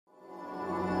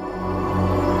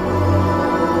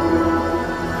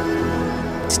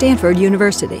Stanford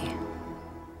University.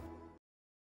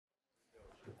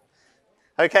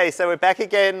 Okay, so we're back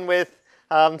again with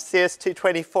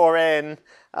CS224N.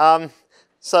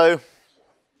 So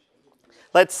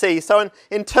let's see. So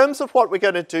in terms of what we're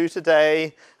going to do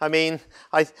today, I mean,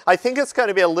 I think it's going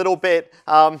to be a little bit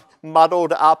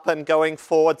muddled up and going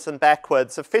forwards and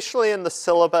backwards. Officially in the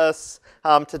syllabus,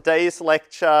 today's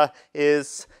lecture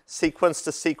is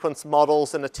sequence-to-sequence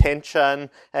models and attention,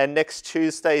 and next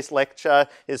Tuesday's lecture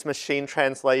is machine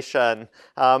translation.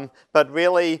 But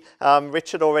really,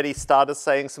 Richard already started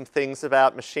saying some things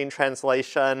about machine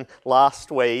translation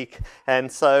last week,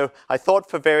 and so I thought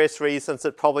for various reasons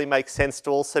it probably makes sense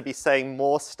to also be saying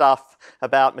more stuff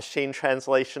about machine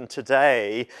translation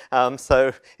today,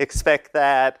 so expect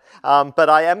that. But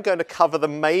I am going to cover the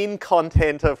main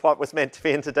content of what was meant to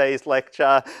be in today's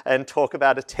lecture and talk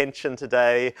about attention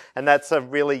today. And that's a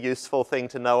really useful thing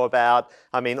to know about.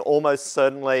 I mean, almost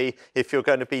certainly, if you're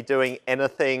going to be doing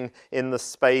anything in the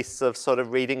space of sort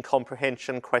of reading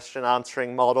comprehension, question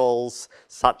answering models,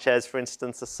 such as, for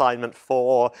instance, assignment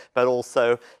 4, but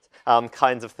also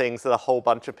kinds of things that a whole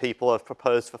bunch of people have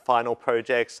proposed for final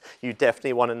projects, you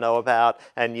definitely want to know about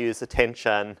and use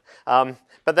attention.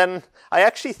 But then I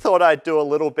actually thought I'd do a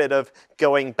little bit of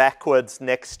going backwards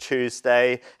next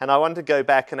Tuesday, and I wanted to go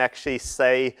back and actually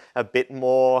say a bit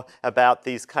more about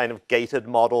these kind of gated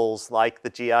models like the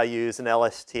GRUs and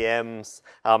LSTMs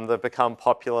that have become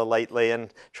popular lately,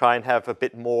 and try and have a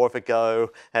bit more of a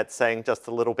go at saying just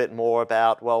a little bit more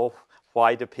about, well,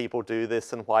 why do people do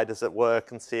this and why does it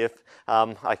work, and see if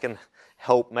I can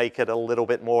help make it a little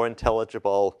bit more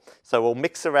intelligible. So we'll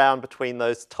mix around between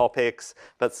those topics,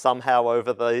 but somehow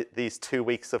over these 2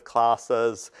 weeks of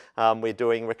classes, we're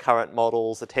doing recurrent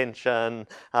models, attention,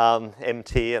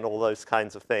 MT, and all those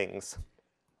kinds of things.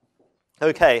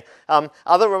 Okay,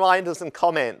 other reminders and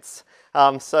comments.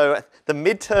 So the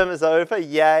midterm is over,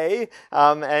 yay,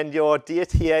 and your dear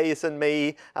TAs and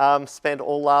me spent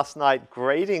all last night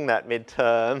grading that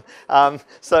midterm.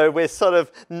 So we're sort of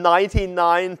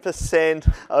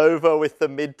 99% over with the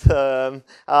midterm.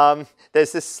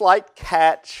 There's this slight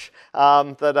catch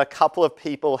that a couple of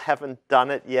people haven't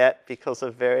done it yet because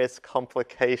of various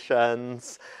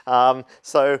complications.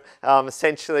 So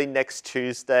essentially next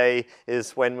Tuesday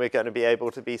is when we're going to be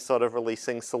able to be sort of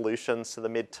releasing solutions to the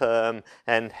midterm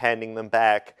and handing them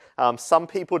back. Some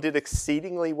people did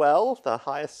exceedingly well. The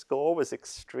highest score was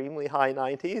extremely high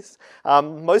 90s.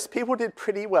 Most people did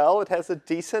pretty well. It has a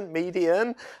decent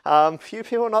median. Few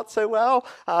people not so well.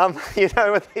 You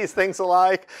know what these things are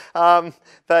like.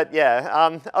 But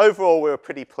yeah, overall we were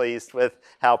pretty pleased with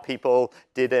how people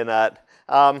did in it.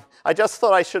 I just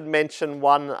thought I should mention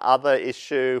one other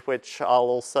issue, which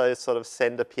I'll also sort of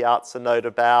send a Piazza note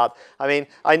about. I mean,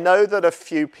 I know that a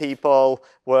few people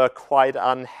were quite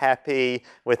unhappy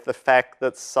with the fact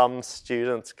that some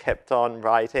students kept on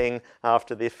writing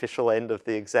after the official end of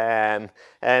the exam.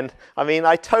 And I mean,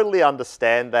 I totally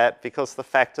understand that, because the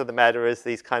fact of the matter is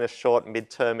these kind of short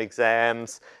midterm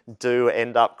exams do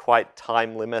end up quite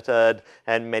time limited,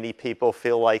 and many people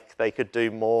feel like they could do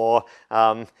more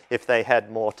if they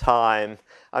had more time.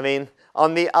 I mean,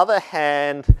 on the other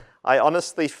hand, I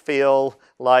honestly feel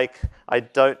like I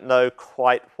don't know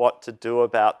quite what to do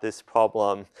about this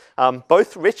problem.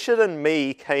 Both Richard and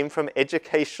me came from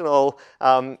educational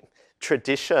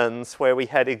traditions where we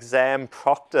had exam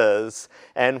proctors,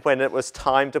 and when it was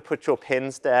time to put your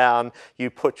pens down,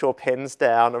 you put your pens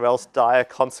down, or else dire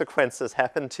consequences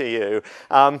happen to you.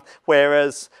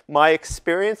 Whereas my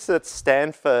experience at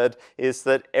Stanford is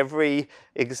that every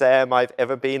exam I've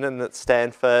ever been in at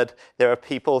Stanford, there are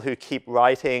people who keep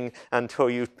writing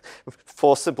until you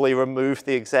forcibly remove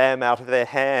the exam out of their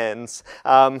hands.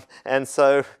 And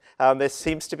so there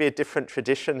seems to be a different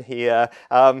tradition here,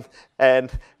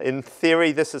 and in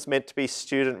theory this is meant to be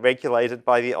student regulated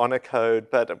by the honor code,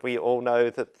 but we all know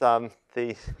that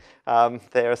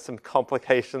there are some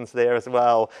complications there as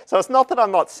well. So it's not that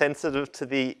I'm not sensitive to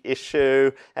the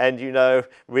issue, and you know,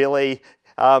 really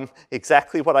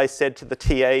exactly what I said to the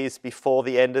TAs before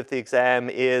the end of the exam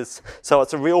is, so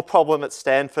it's a real problem at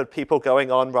Stanford, people going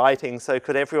on writing, so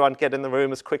could everyone get in the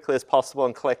room as quickly as possible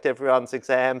and collect everyone's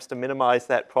exams to minimize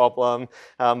that problem?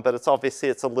 But it's obviously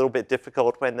a little bit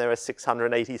difficult when there are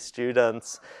 680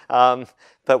 students.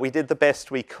 But we did the best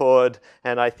we could,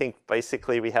 and I think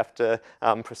basically we have to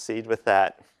proceed with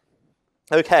that.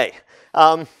 Okay.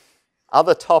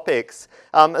 Other topics.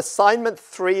 Assignment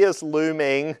 3 is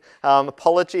looming.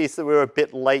 Apologies that we were a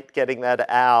bit late getting that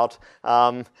out,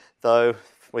 though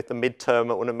with the midterm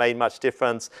it wouldn't have made much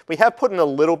difference. We have put in a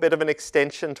little bit of an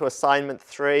extension to assignment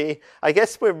 3. I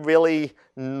guess we're really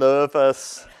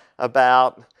nervous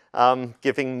about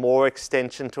giving more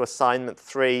extension to assignment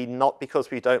 3, not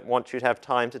because we don't want you to have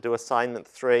time to do assignment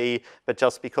 3, but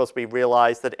just because we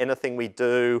realize that anything we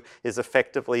do is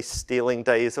effectively stealing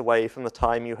days away from the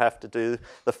time you have to do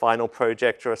the final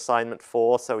project or assignment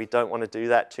 4, so we don't want to do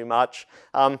that too much.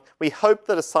 We hope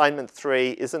that assignment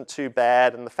 3 isn't too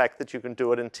bad, and the fact that you can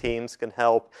do it in teams can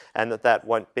help, and that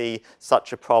won't be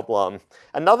such a problem.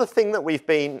 Another thing that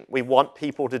we want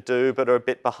people to do but are a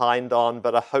bit behind on,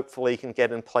 but hopefully can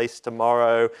get in place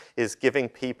tomorrow, is giving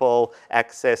people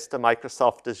access to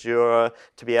Microsoft Azure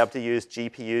to be able to use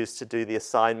GPUs to do the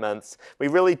assignments. We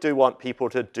really do want people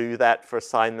to do that for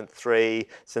assignment 3,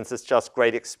 since it's just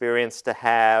great experience to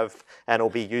have and it'll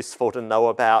be useful to know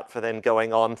about for then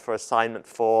going on for assignment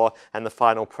 4 and the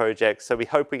final project. So we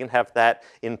hope we can have that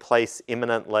in place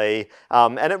imminently,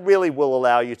 and it really will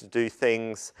allow you to do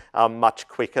things much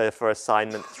quicker for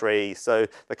assignment 3. So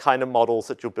the kind of models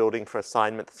that you're building for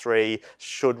assignment 3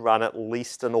 should run at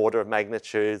least an order of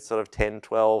magnitude, sort of 10,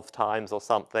 12 times or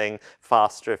something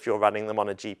faster if you're running them on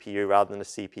a GPU rather than a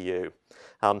CPU.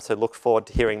 So look forward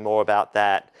to hearing more about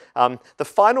that. The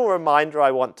final reminder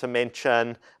I want to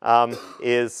mention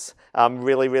is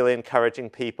really encouraging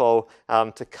people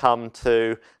to come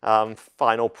to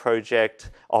final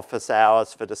project office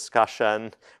hours for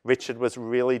discussion. Richard was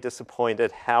really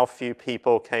disappointed how few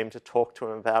people came to talk to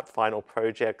him about final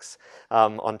projects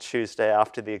on Tuesday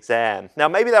after the exam. Now,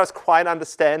 maybe that was quite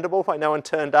understandable why no one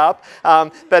turned up,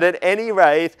 but at any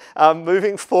rate,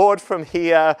 moving forward from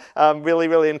here,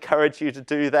 really encourage you to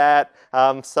do that.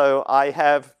 So I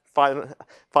have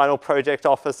final project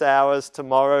office hours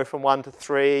tomorrow from 1 to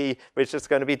 3. Richard's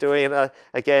going to be doing it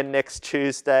again next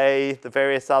Tuesday. The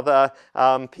various other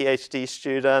PhD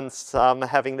students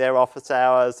having their office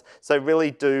hours. So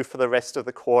really do, for the rest of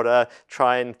the quarter,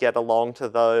 try and get along to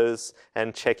those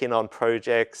and check in on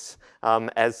projects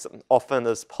as often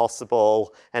as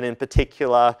possible. And in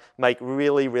particular, make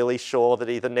really sure that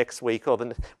either next week or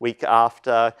the week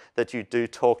after that you do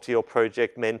talk to your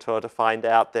project mentor to find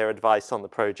out their advice on the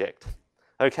project.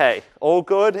 Okay, all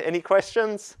good? Any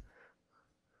questions?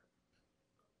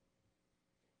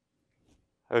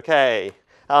 Okay,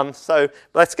 so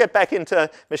let's get back into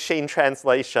machine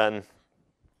translation.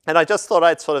 And I just thought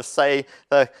I'd sort of say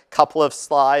a couple of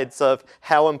slides of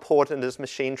how important is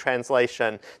machine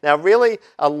translation. Now, really,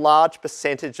 a large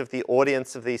percentage of the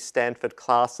audience of these Stanford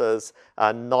classes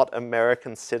are not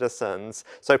American citizens.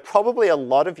 So probably a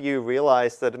lot of you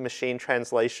realize that machine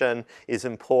translation is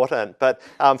important. But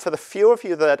for the few of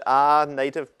you that are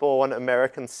native-born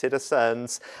American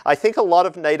citizens, I think a lot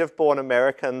of native-born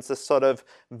Americans are sort of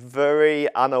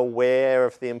very unaware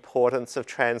of the importance of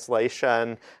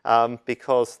translation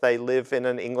because they live in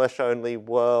an English-only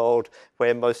world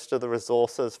where most of the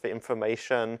resources for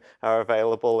information are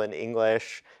available in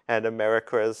English, and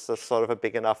America is a sort of a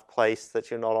big enough place that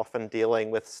you're not often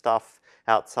dealing with stuff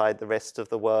outside the rest of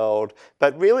the world.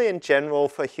 But really, in general,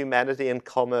 for humanity and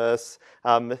commerce,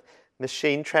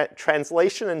 machine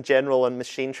translation in general and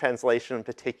machine translation in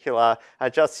particular are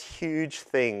just huge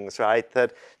things, right?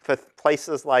 That for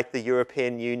places like the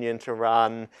European Union to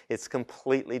run, it's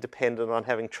completely dependent on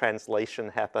having translation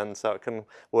happen so it can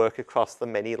work across the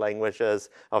many languages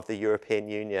of the European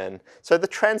Union. So the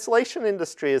translation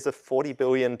industry is a $40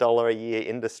 billion a year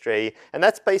industry, and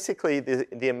that's basically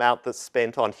the amount that's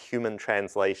spent on human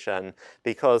translation,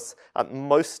 because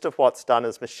most of what's done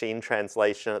as machine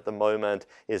translation at the moment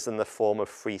is in the form of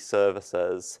free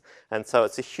services. And so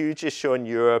it's a huge issue in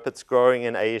Europe, it's growing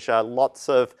in Asia, lots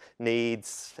of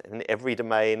needs in every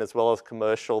domain, as well as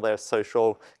commercial. There are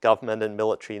social, government, and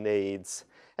military needs.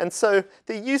 And so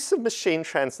the use of machine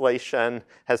translation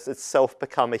has itself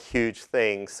become a huge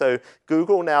thing. So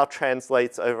Google now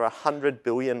translates over 100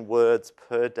 billion words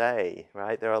per day,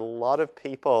 right? There are a lot of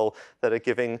people that are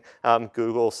giving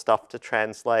Google stuff to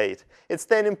translate. It's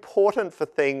then important for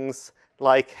things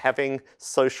like having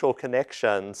social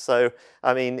connections. So,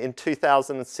 I mean, in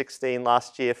 2016,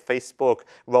 last year, Facebook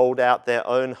rolled out their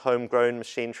own homegrown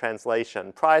machine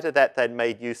translation. Prior to that, they'd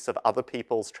made use of other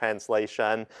people's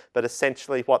translation, but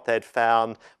essentially what they'd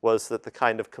found was that the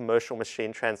kind of commercial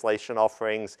machine translation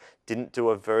offerings didn't do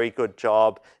a very good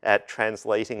job at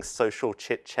translating social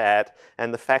chit-chat.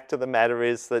 And the fact of the matter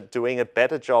is that doing a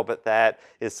better job at that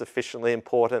is sufficiently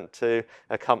important to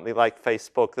a company like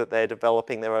Facebook that they're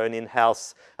developing their own in-house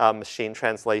in-house machine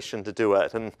translation to do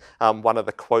it. And one of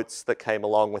the quotes that came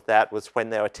along with that was when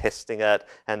they were testing it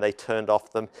and they turned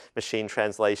off the machine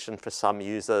translation for some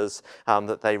users,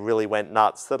 that they really went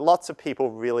nuts. That lots of people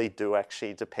really do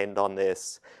actually depend on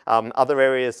this. Other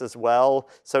areas as well.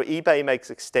 So eBay makes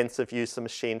extensive use of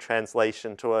machine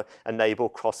translation to enable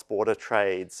cross-border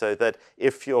trade, so that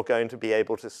if you're going to be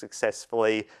able to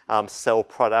successfully sell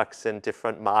products in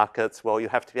different markets, well, you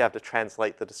have to be able to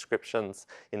translate the descriptions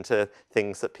into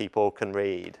things that people can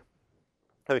read.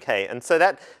 Okay, and so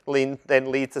that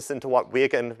then leads us into what we're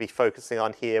going to be focusing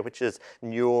on here, which is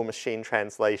neural machine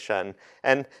translation.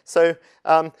 And so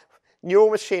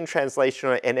neural machine translation,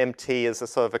 or NMT, is a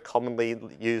sort of a commonly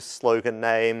used slogan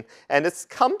name, and it's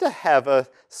come to have a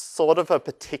sort of a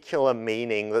particular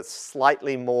meaning that's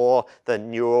slightly more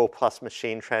than neural plus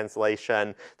machine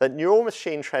translation. That neural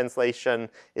machine translation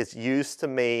is used to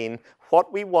mean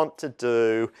what we want to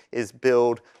do is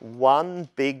build one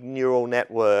big neural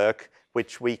network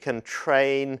which we can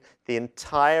train the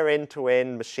entire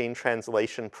end-to-end machine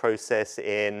translation process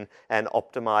in and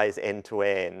optimize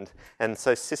end-to-end. And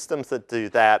so systems that do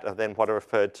that are then what are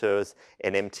referred to as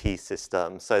NMT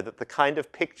systems. So that the kind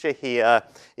of picture here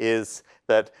is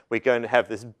that we're going to have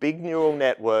this big neural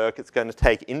network. It's going to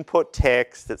take input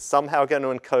text. It's somehow going to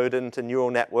encode into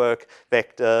neural network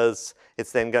vectors.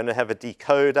 It's then going to have a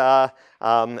decoder,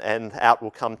 and out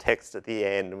will come text at the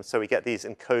end. And so we get these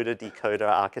encoder-decoder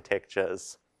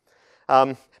architectures.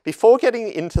 Before getting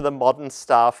into the modern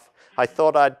stuff, I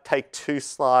thought I'd take 2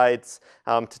 slides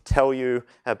to tell you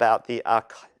about the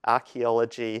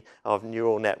archaeology of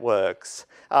neural networks.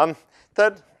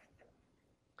 That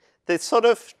the sort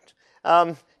of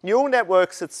neural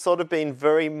networks, it's sort of been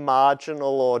very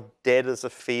marginal or dead as a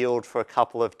field for a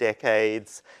couple of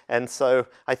decades. And so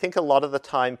I think a lot of the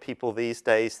time people these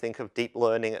days think of deep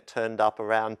learning. It turned up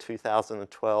around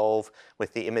 2012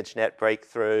 with the ImageNet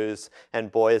breakthroughs,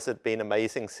 and boy, has it been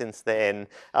amazing since then.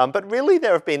 But really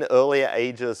there have been earlier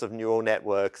ages of neural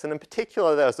networks, and in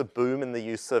particular there was a boom in the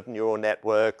use of neural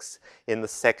networks in the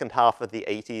second half of the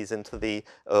 80s into the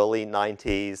early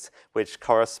 90s, which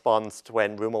corresponds to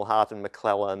when Rumelhart and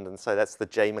McClelland, and so that's the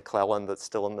J. McClelland that's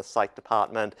still in the psych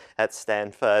department at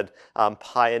Stanford,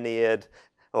 pioneered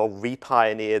or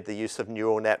re-pioneered the use of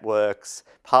neural networks,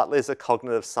 partly as a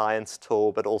cognitive science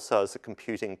tool, but also as a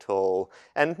computing tool.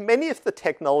 And many of the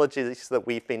technologies that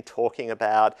we've been talking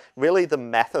about, really the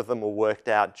math of them were worked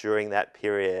out during that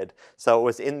period. So it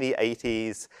was in the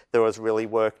 80s, there was really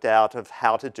worked out of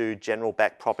how to do general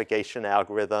backpropagation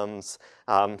algorithms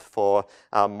for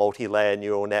multi-layer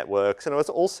neural networks. And it was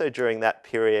also during that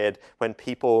period when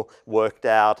people worked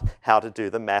out how to do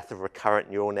the math of recurrent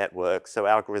neural networks. So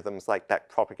algorithms like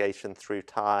backpropagation through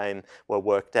time were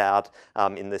worked out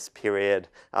in this period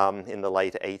in the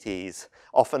late 80s,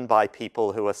 often by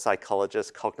people who were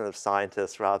psychologists, cognitive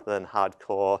scientists, rather than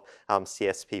hardcore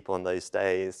CS people in those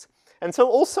days. And so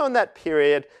also in that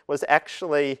period was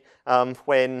actually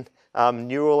when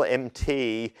neural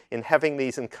MT, in having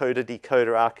these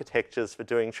encoder-decoder architectures for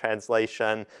doing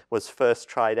translation, was first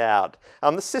tried out.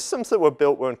 The systems that were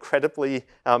built were incredibly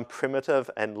primitive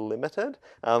and limited,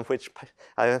 which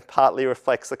partly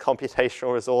reflects the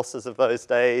computational resources of those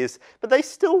days, but they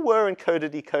still were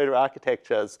encoder-decoder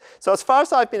architectures. So as far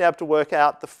as I've been able to work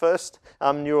out, the first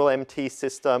neural MT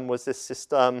system was this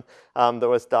system that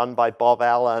was done by Bob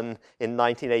Allen in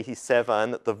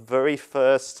 1987 at the very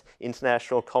first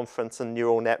International Conference on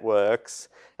Neural Networks.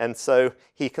 And so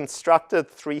he constructed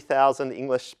 3,000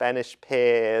 English-Spanish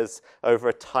pairs over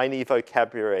a tiny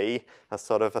vocabulary, a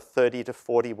sort of a 30 to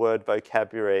 40 word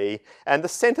vocabulary. And the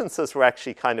sentences were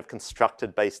actually kind of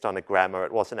constructed based on a grammar.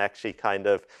 It wasn't actually kind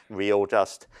of real,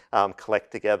 just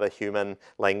collect together human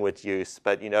language use.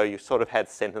 But you sort of had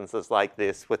sentences like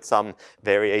this with some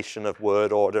variation of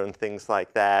word order and things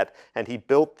like that. And he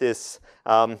built this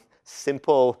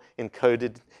simple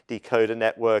encoded decoder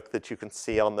network that you can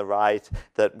see on the right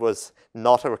that was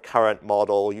not a recurrent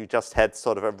model. You just had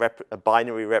sort of a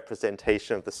binary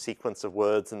representation of the sequence of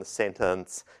words in the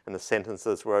sentence, and the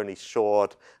sentences were only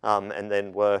short and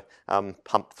then were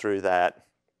pumped through that.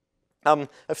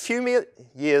 A few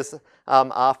years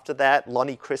after that,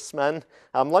 Lonnie Chrisman.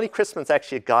 Lonnie Chrisman's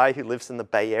actually a guy who lives in the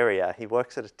Bay Area. He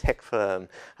works at a tech firm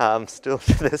still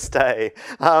to this day.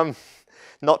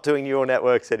 Not doing neural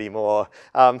networks anymore.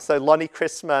 So Lonnie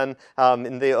Chrisman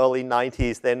in the early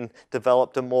 90s then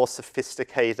developed a more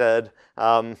sophisticated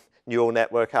neural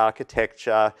network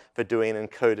architecture for doing an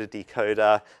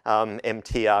encoder-decoder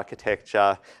MT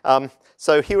architecture.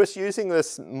 So he was using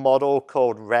this model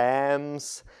called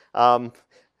RAMs,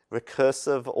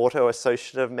 recursive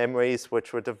auto-associative memories,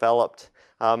 which were developed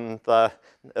the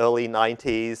early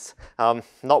 90s.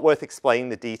 Not worth explaining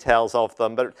the details of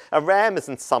them, but a RAM is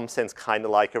in some sense kind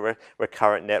of like a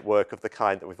recurrent network of the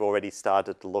kind that we've already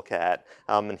started to look at,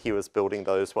 and he was building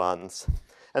those ones.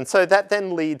 And so that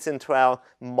then leads into our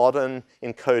modern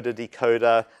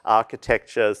encoder-decoder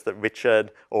architectures that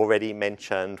Richard already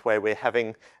mentioned, where we're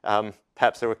having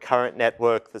perhaps a recurrent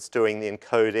network that's doing the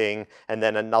encoding, and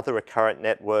then another recurrent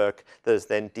network that is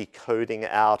then decoding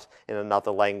out in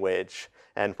another language.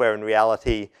 And where in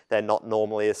reality, they're not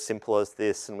normally as simple as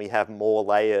this, and we have more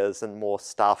layers and more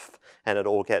stuff, and it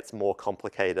all gets more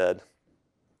complicated.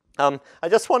 I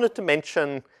just wanted to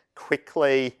mention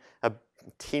quickly a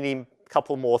teeny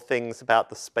couple more things about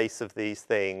the space of these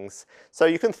things. So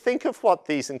you can think of what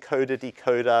these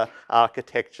encoder-decoder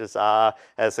architectures are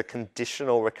as a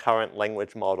conditional recurrent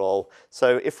language model.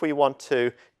 So if we want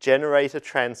to generate a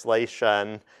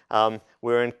translation,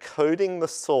 we're encoding the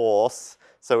source,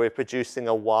 so we're producing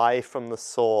a Y from the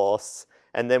source,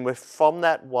 and then from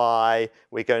that Y,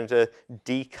 we're going to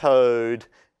decode.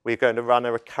 We're going to run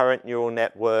a recurrent neural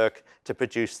network to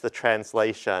produce the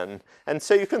translation. And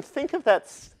so you can think of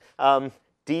that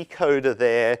decoder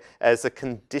there as a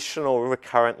conditional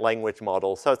recurrent language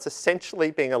model. So it's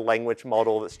essentially being a language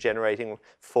model that's generating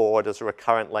forward as a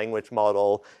recurrent language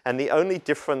model. And the only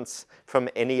difference from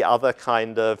any other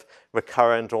kind of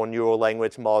recurrent or neural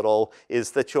language model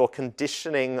is that you're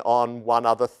conditioning on one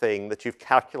other thing, that you've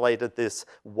calculated this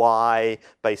Y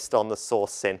based on the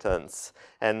source sentence.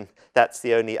 And that's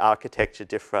the only architecture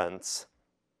difference.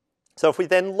 So if we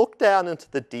then look down into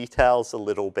the details a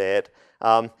little bit,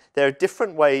 there are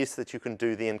different ways that you can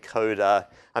do the encoder.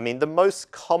 I mean, the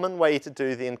most common way to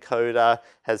do the encoder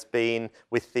has been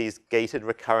with these gated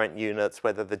recurrent units,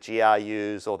 whether the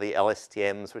GRUs or the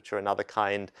LSTMs, which are another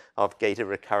kind of gated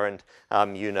recurrent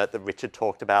unit that Richard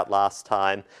talked about last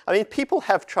time. I mean, people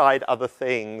have tried other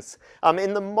things.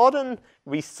 In the modern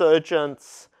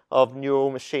resurgence of neural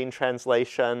machine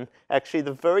translation. Actually,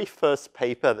 the very first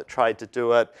paper that tried to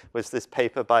do it was this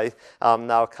paper by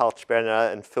Niall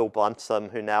Kalkbrenner and Phil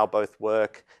Bluntsome, who now both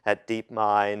work at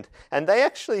DeepMind. And they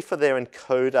actually, for their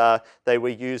encoder, they were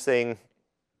using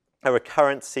a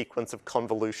recurrent sequence of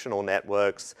convolutional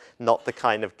networks, not the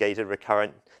kind of gated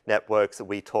recurrent networks that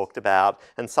we talked about.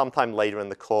 And sometime later in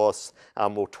the course,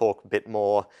 we'll talk a bit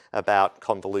more about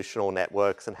convolutional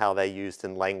networks and how they're used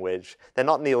in language. They're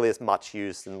not nearly as much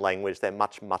used in language. They're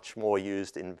much, much more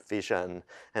used in vision.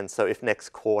 And so if next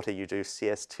quarter you do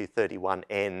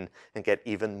CS231N and get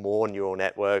even more neural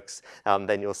networks,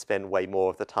 then you'll spend way more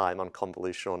of the time on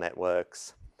convolutional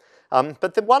networks.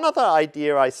 But the one other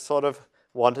idea I sort of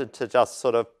wanted to just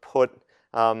sort of put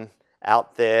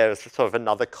out there as sort of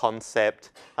another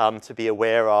concept to be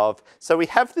aware of. So we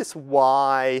have this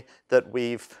Y that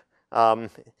we've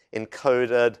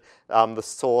encoded the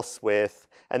source with,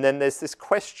 and then there's this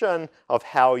question of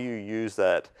how you use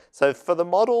it. So for the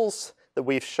models that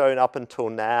we've shown up until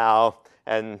now,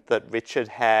 and that Richard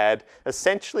had,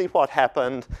 essentially what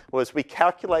happened was we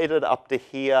calculated up to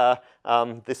here,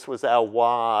 this was our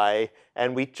Y,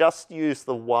 and we just used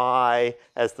the Y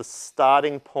as the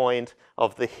starting point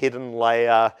of the hidden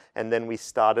layer, and then we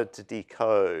started to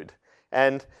decode.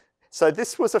 And so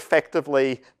this was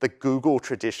effectively the Google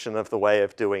tradition of the way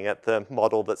of doing it, the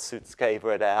model that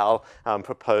Sutskever et al.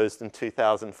 Proposed in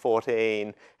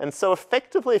 2014. And so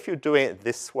effectively, if you're doing it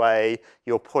this way,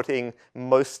 you're putting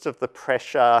most of the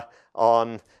pressure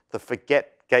on the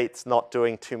forget gates not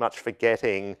doing too much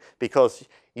forgetting, because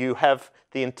you have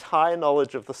the entire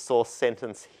knowledge of the source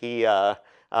sentence here,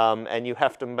 and you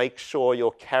have to make sure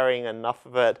you're carrying enough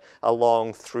of it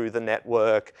along through the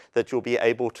network that you'll be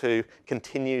able to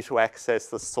continue to access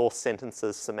the source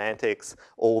sentence's semantics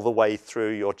all the way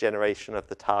through your generation of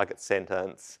the target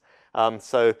sentence.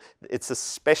 So it's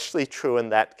especially true in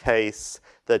that case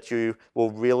that you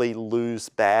will really lose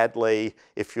badly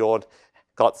if you're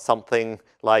got something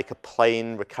like a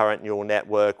plain recurrent neural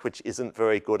network, which isn't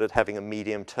very good at having a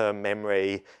medium-term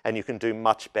memory, and you can do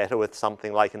much better with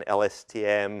something like an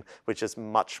LSTM, which is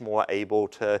much more able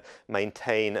to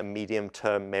maintain a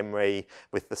medium-term memory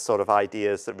with the sort of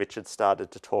ideas that Richard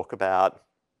started to talk about.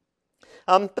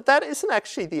 But that isn't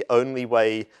actually the only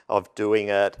way of doing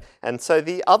it. And so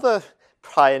the other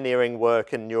pioneering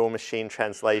work in neural machine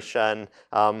translation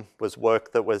was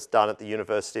work that was done at the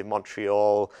University of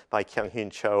Montreal by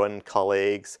Kyung-Hoon Cho and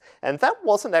colleagues. And that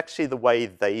wasn't actually the way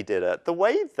they did it. The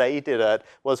way they did it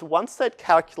was once they'd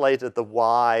calculated the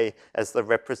Y as the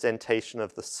representation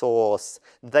of the source,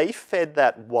 they fed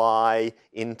that Y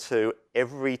into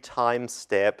every time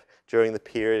step during the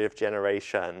period of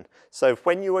generation. So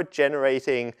when you were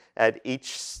generating at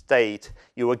each state,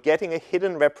 you were getting a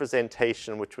hidden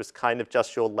representation, which was kind of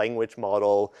just your language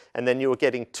model, and then you were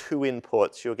getting two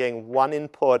inputs. You were getting one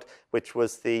input, which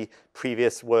was the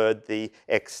previous word, the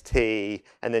xt,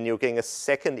 and then you were getting a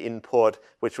second input,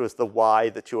 which was the y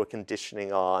that you were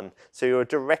conditioning on. So you were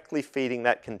directly feeding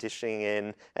that conditioning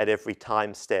in at every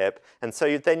time step, and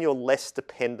so then you're less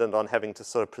dependent on having to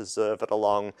sort of preserve it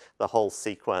along the whole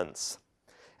sequence.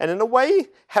 And in a way,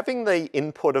 having the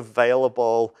input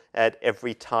available at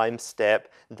every time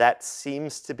step, that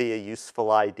seems to be a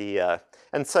useful idea.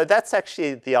 And so that's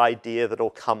actually the idea that will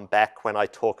come back when I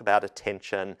talk about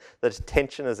attention. That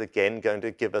attention is again going to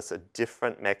give us a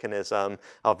different mechanism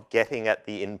of getting at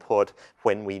the input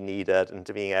when we need it and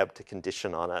to being able to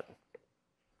condition on it.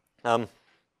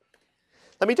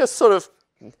 Let me just sort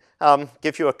of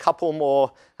give you a couple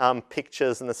more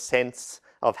pictures in the sense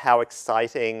of how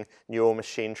exciting neural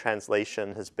machine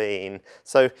translation has been.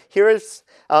 So here is,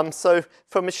 so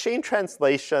for machine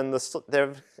translation, there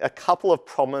are a couple of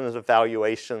prominent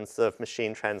evaluations of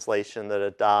machine translation that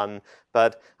are done.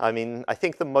 But I mean, I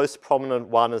think the most prominent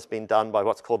one has been done by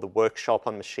what's called the Workshop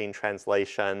on Machine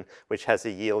Translation, which has a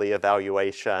yearly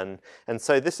evaluation. And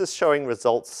so this is showing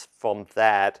results from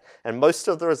that. And most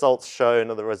of the results shown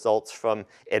are the results from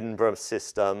Edinburgh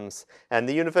systems. And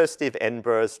the University of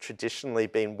Edinburgh has traditionally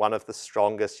been one of the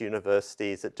strongest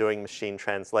universities at doing machine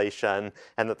translation,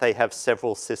 and that they have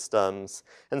several systems.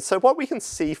 And so what we can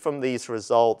see from these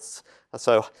results,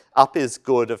 so up is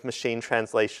good of machine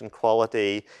translation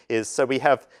quality, is so we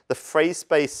have the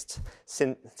phrase-based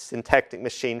syntactic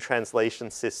machine translation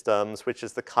systems, which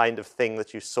is the kind of thing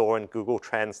that you saw in Google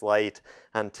Translate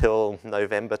until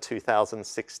November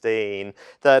 2016,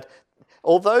 that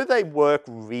although they work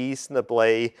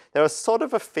reasonably, there was sort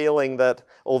of a feeling that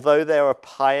although they were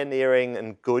pioneering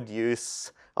and good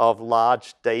use of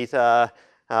large data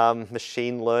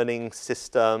machine learning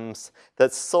systems,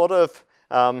 that sort of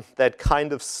they'd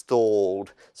kind of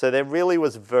stalled. So there really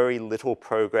was very little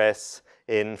progress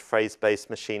in phrase-based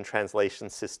machine translation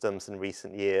systems in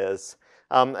recent years.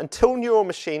 Until neural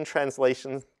machine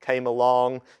translation came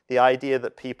along, the idea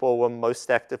that people were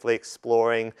most actively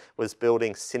exploring was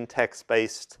building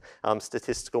syntax-based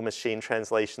statistical machine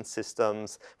translation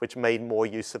systems, which made more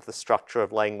use of the structure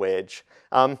of language.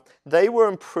 They were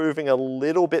improving a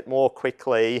little bit more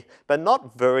quickly, but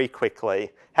not very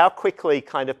quickly. How quickly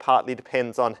kind of partly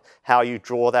depends on how you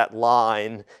draw that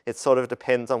line. It sort of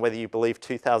depends on whether you believe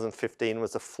 2015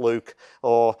 was a fluke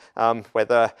or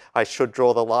whether I should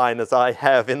draw the line as I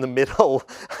have in the middle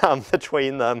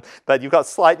between them. But you've got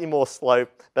slightly more slope,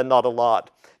 but not a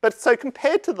lot. But so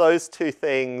compared to those two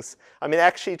things, I mean,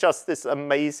 actually just this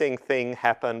amazing thing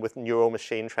happened with neural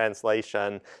machine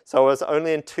translation. So it was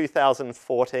only in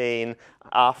 2014,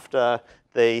 after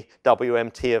the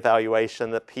WMT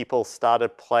evaluation, that people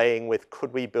started playing with,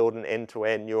 could we build an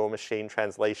end-to-end neural machine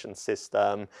translation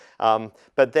system?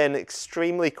 But then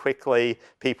extremely quickly,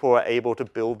 people were able to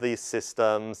build these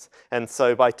systems. And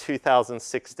so by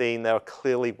 2016, they were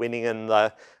clearly winning in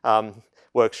the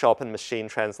workshop and machine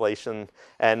translation,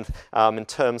 and in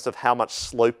terms of how much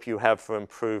slope you have for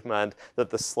improvement, that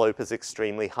the slope is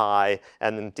extremely high,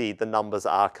 and indeed the numbers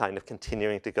are kind of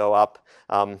continuing to go up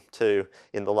in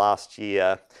the last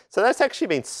year. So that's actually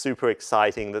been super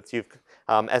exciting that you've,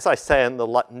 as I say in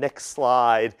the next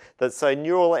slide, that so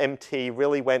neural MT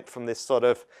really went from this sort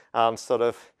of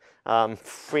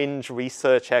fringe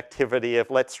research activity of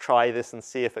let's try this and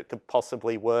see if it could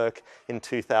possibly work in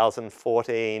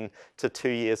 2014 to 2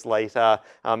 years later.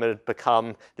 It had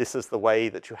become, this is the way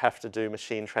that you have to do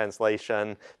machine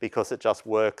translation because it just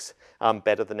works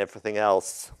better than everything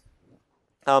else.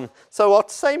 So I'll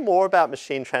say more about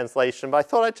machine translation, but I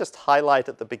thought I'd just highlight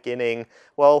at the beginning,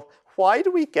 well, why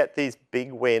do we get these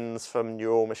big wins from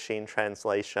neural machine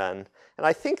translation? And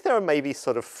I think there are maybe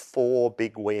sort of 4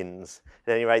 big wins.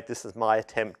 At any rate, this is my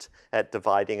attempt at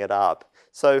dividing it up.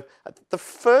 So the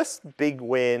first big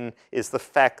win is the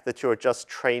fact that you're just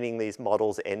training these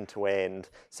models end to end.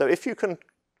 So if you can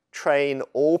train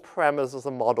all parameters of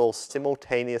the model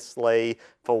simultaneously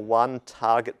for one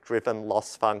target-driven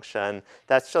loss function,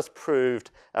 that's just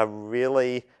proved a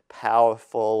really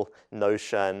powerful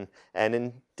notion. And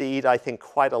indeed, I think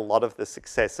quite a lot of the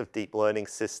success of deep learning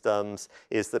systems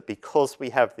is that because we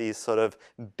have these sort of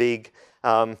big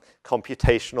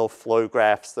computational flow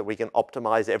graphs that we can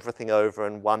optimize everything over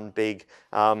in one big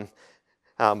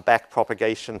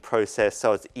backpropagation process,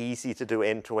 so it's easy to do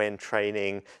end-to-end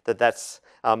training, that's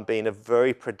been a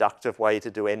very productive way to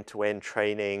do end-to-end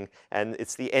training. And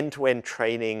it's the end-to-end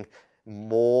training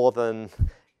more than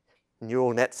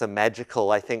neural nets are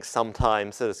magical, I think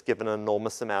sometimes it has given an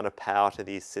enormous amount of power to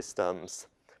these systems.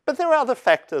 But there are other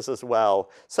factors as well.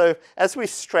 So as we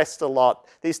stressed a lot,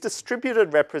 these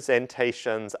distributed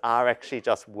representations are actually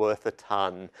just worth a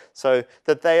ton. So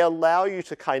that they allow you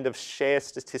to kind of share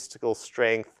statistical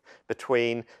strength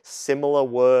between similar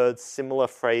words, similar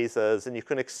phrases, and you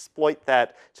can exploit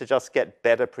that to just get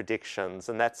better predictions,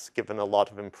 and that's given a lot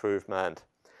of improvement.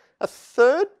 A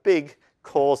third big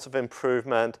cause of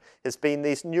improvement has been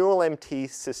these neural MT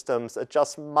systems are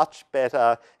just much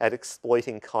better at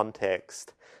exploiting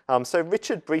context. So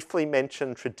Richard briefly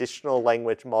mentioned traditional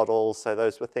language models. So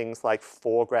those were things like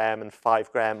 4-gram and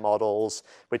 5-gram models,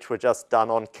 which were just done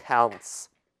on counts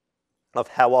of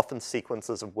how often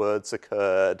sequences of words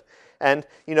occurred. And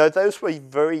those were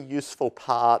very useful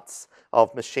parts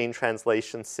of machine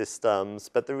translation systems.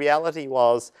 But the reality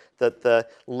was that the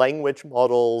language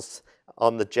models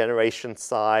on the generation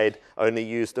side only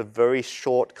used a very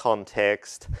short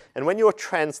context. And when you were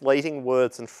translating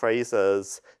words and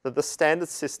phrases, that the standard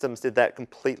systems did that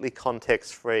completely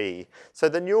context-free. So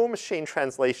the neural machine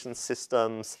translation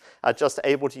systems are just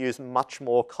able to use much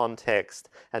more context,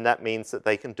 and that means that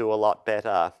they can do a lot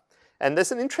better. And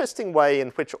there's an interesting way in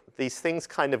which these things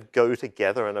kind of go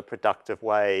together in a productive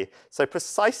way. So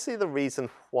precisely the reason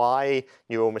why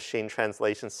neural machine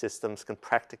translation systems can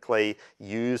practically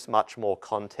use much more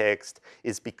context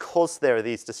is because there are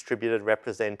these distributed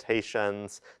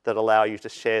representations that allow you to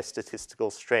share statistical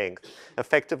strength.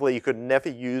 Effectively, you could never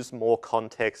use more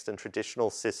context in traditional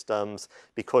systems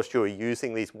because you were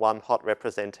using these one-hot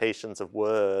representations of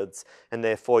words, and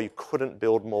therefore you couldn't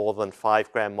build more than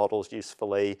 5-gram models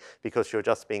usefully because you're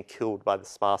just being killed by the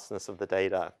sparseness of the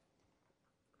data.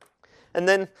 And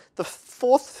then the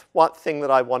fourth thing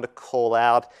that I want to call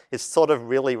out is sort of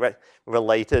really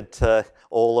related to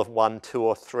all of 1, 2,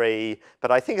 or 3,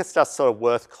 but I think it's just sort of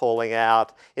worth calling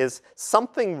out, is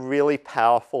something really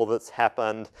powerful that's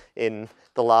happened in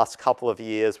the last couple of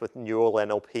years with neural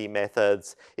NLP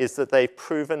methods is that they've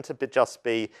proven to just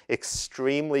be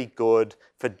extremely good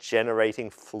for generating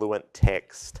fluent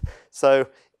text. So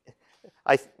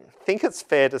I think it's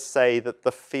fair to say that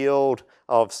the field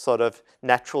of sort of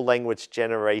natural language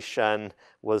generation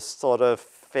was sort of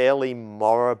fairly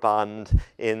moribund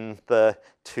in the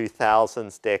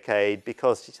 2000s decade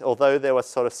because although there were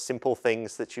sort of simple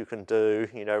things that you can do,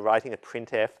 writing a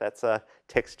printf, that's a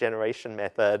text generation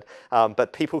method,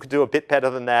 but people could do a bit better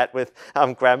than that with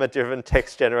grammar-driven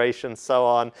text generation and so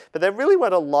on. But there really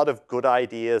weren't a lot of good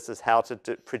ideas as how to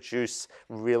produce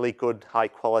really good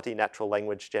high-quality natural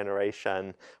language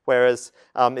generation, whereas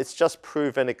it's just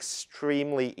proven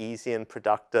extremely easy and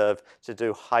productive to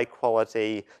do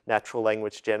high-quality natural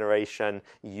language generation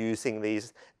using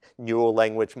these neural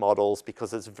language models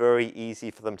because it's very easy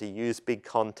for them to use big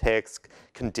context,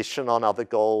 condition on other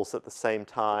goals at the same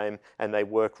time, and they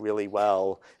work really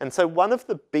well. And so one of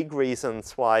the big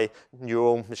reasons why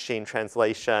neural machine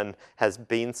translation has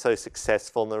been so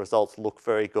successful and the results look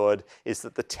very good is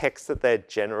that the text that they're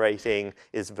generating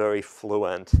is very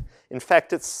fluent. In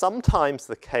fact, it's sometimes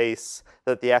the case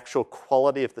that the actual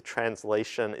quality of the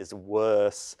translation is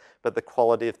worse, but the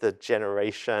quality of the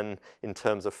generation in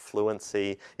terms of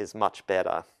fluency is much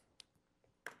better.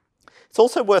 It's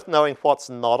also worth knowing what's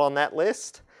not on that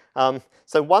list.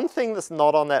 So one thing that's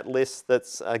not on that list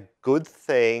that's a good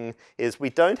thing is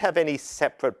we don't have any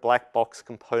separate black box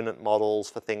component models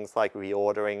for things like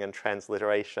reordering and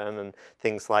transliteration and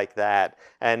things like that.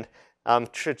 And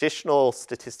traditional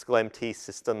statistical MT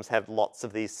systems have lots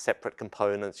of these separate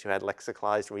components. You had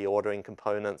lexicalized reordering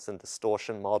components and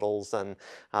distortion models and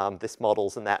this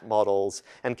models and that models.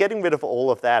 And getting rid of all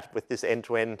of that with this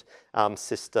end-to-end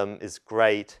system is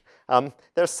great.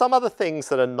 There are some other things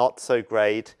that are not so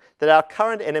great, that our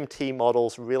current NMT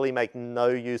models really make no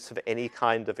use of any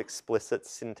kind of explicit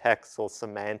syntax or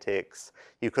semantics.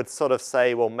 You could sort of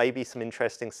say, well, maybe some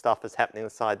interesting stuff is happening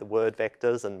inside the word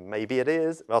vectors, and maybe it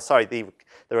is. Well, sorry, the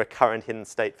recurrent hidden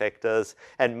state vectors,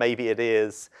 and maybe it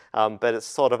is, but it's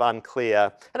sort of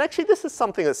unclear. And actually, this is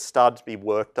something that's started to be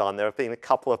worked on. There have been a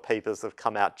couple of papers that have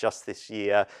come out just this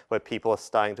year where people are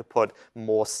starting to put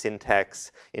more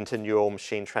syntax into neural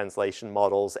machine translation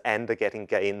models and are getting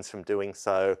gains from doing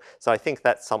so. So I think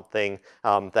that's something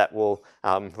that will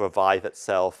revive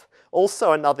itself.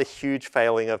 Also, another huge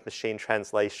failing of machine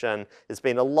translation has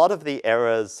been a lot of the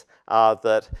errors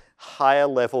that higher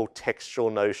level textual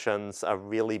notions are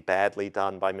really badly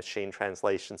done by machine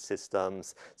translation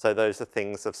systems. So those are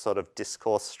things of sort of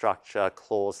discourse structure,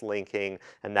 clause linking,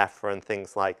 anaphora, and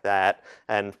things like that.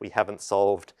 And we haven't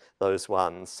solved those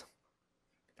ones.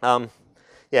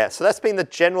 Yeah, so that's been the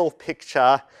general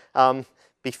picture.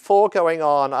 Before going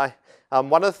on,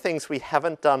 one of the things we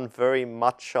haven't done very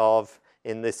much of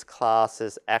in this class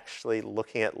is actually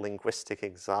looking at linguistic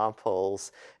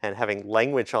examples and having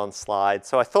language on slides.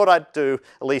 So I thought I'd do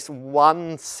at least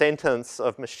one sentence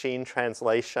of machine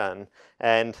translation,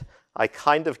 and I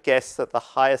kind of guess that the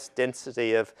highest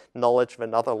density of knowledge of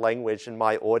another language in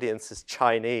my audience is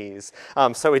Chinese.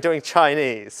 So we're doing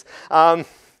Chinese.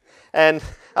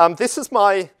 This is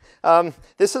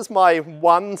my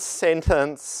one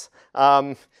sentence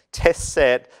test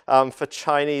set for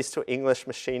Chinese to English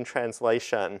machine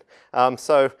translation.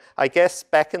 So I guess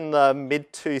back in the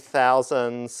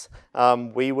mid-2000s,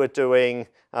 we were doing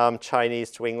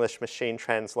Chinese to English machine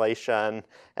translation,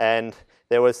 and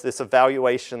there was this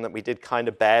evaluation that we did kind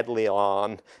of badly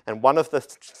on, and one of the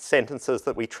sentences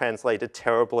that we translated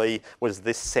terribly was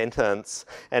this sentence.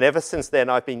 And ever since then,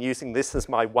 I've been using this as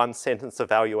my one sentence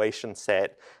evaluation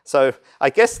set. So I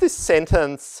guess this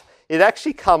sentence, it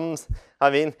actually comes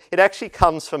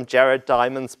from Jared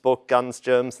Diamond's book, Guns,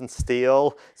 Germs, and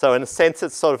Steel. So in a sense,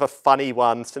 it's sort of a funny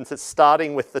one, since it's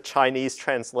starting with the Chinese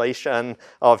translation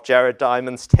of Jared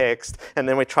Diamond's text, and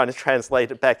then we're trying to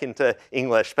translate it back into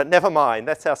English. But never mind,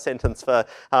 that's our sentence for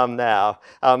now.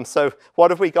 So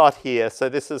what have we got here? So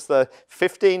this is the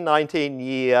 1519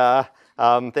 year.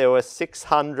 There were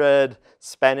 600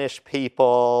 Spanish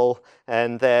people,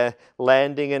 and they're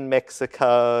landing in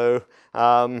Mexico.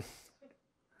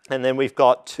 And then we've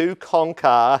got to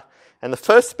conquer. And the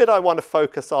first bit I want to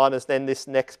focus on is then this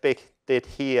next bit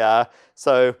here.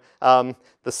 So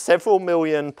the several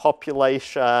million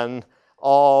population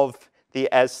of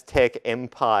the Aztec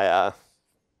Empire.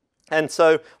 And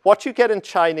so what you get in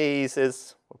Chinese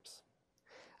is,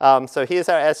 so here's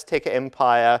our Aztec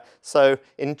Empire. So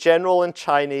in general in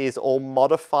Chinese, all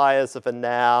modifiers of a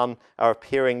noun are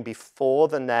appearing before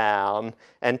the noun.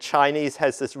 And Chinese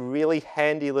has this really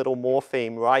handy little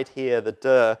morpheme right here, the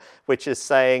de, which is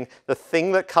saying the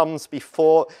thing that comes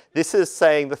before, this is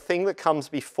saying the thing that comes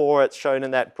before it, shown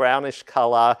in that brownish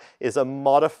color, is a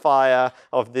modifier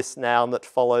of this noun that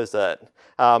follows it.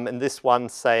 And this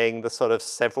one's saying the sort of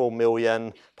several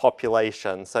million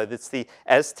population. So it's the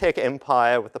Aztec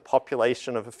Empire with a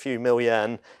population of a few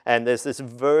million, and there's this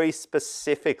very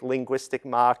specific linguistic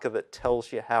marker that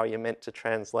tells you how you're meant to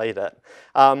translate it.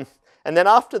 And then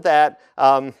after that,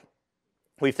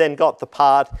 we've then got the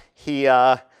part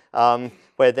here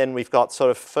where then we've got sort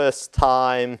of first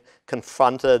time,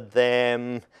 confronted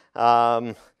them,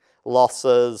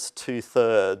 losses,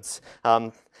 2/3.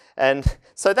 And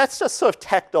so that's just sort of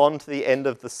tacked on to the end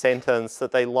of the sentence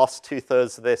that they lost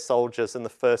 2/3 of their soldiers in the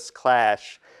first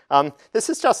clash. This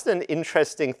is just an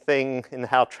interesting thing in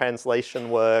how translation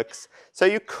works. So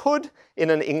you could, in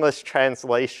an English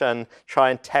translation, try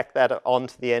and tack that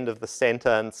onto the end of the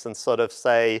sentence and sort of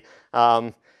say,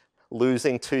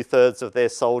 losing 2/3 of their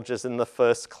soldiers in the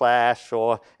first clash,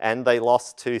 or and they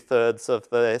lost 2/3 of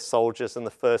their soldiers in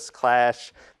the first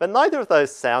clash. But neither of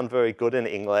those sound very good in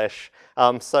English.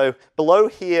 So below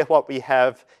here, what we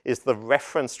have is the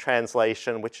reference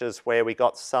translation, which is where we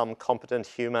got some competent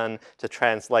human to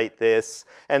translate this.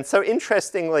 And so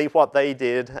interestingly, what they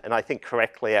did, and I think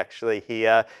correctly actually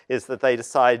here, is that they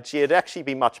decided, gee, it'd actually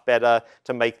be much better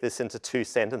to make this into 2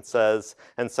 sentences.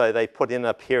 And so they put in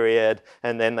a period,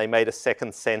 and then they made a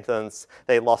second sentence.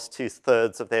 They lost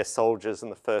 2/3 of their soldiers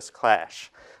in the first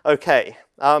clash. Okay,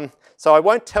 so I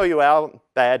won't tell you our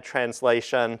bad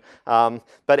translation,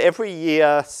 but every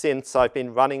year since I've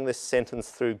been running this sentence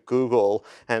through Google,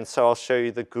 and so I'll show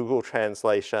you the Google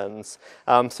translations.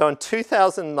 So in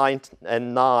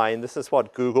 2009, this is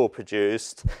what Google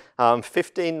produced.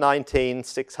 1519,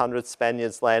 600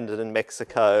 Spaniards landed in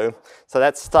Mexico. So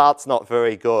that start's not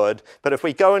very good. But if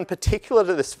we go in particular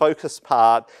to this focus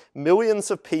part, millions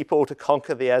of people to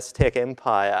conquer the Aztec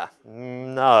Empire.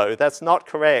 No, that's not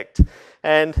correct.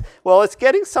 And, well, it's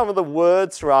getting some of the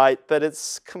words right, but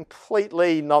it's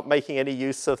completely not making any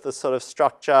use of the sort of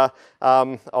structure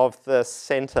of the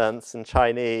sentence in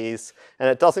Chinese. And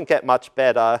it doesn't get much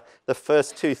better. The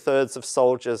first 2/3 of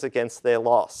soldiers against their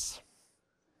loss.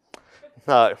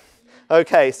 No.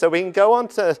 Okay, so we can go on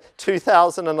to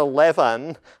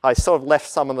 2011. I sort of left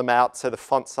some of them out so the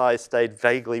font size stayed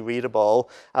vaguely readable.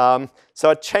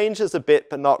 So it changes a bit,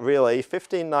 but not really.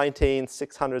 1519,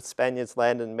 600 Spaniards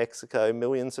landed in Mexico,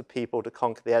 millions of people to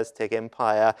conquer the Aztec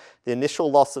Empire. The initial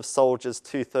loss of soldiers,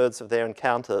 2/3 of their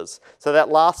encounters. So that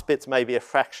last bit's maybe a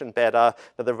fraction better,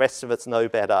 but the rest of it's no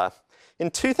better. in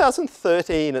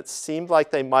 2013, it seemed like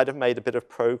they might have made a bit of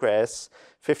progress.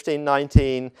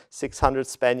 1519, 600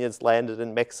 Spaniards landed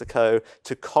in Mexico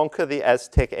to conquer the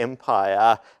Aztec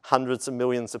Empire, hundreds of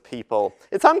millions of people.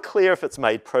 It's unclear if it's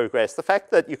made progress. The fact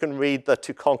that you can read the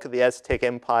to conquer the Aztec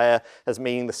Empire as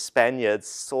meaning the Spaniards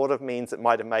sort of means it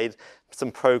might have made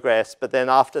some progress, but then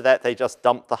after that they just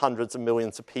dumped the hundreds of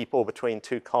millions of people between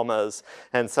two commas,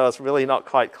 and so it's really not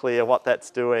quite clear what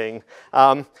that's doing.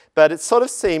 But it sort of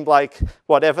seemed like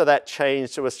whatever that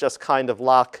changed, it was just kind of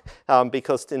luck,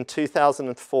 because in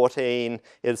 2014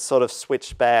 it sort of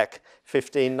switched back.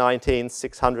 1519,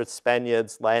 600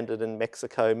 Spaniards landed in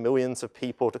Mexico, millions of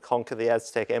people to conquer the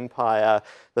Aztec Empire,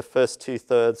 the first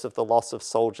 2/3 of the loss of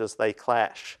soldiers they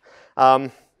clash.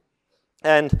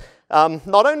 And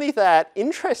not only that,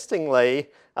 interestingly,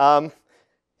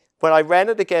 when I ran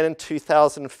it again in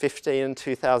 2015 and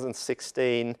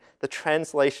 2016, the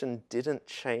translation didn't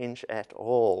change at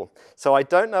all. So I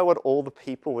don't know what all the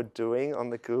people were doing on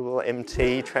the Google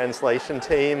MT translation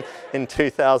team in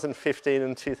 2015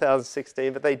 and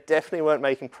 2016, but they definitely weren't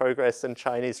making progress in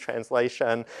Chinese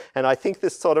translation. And I think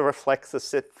this sort of reflects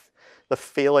the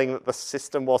feeling that the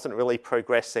system wasn't really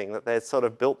progressing, that they'd sort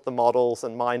of built the models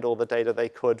and mined all the data they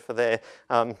could for their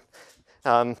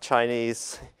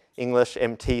Chinese English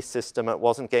MT system. It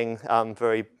wasn't getting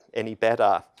any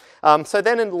better. So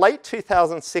then in late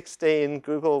 2016,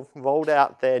 Google rolled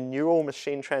out their neural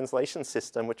machine translation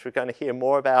system, which we're going to hear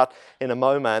more about in a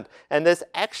moment. And there's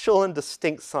actual and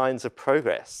distinct signs of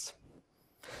progress.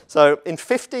 So in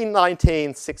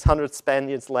 1519, 600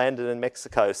 Spaniards landed in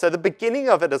Mexico. So the beginning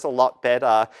of it is a lot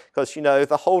better because, you know,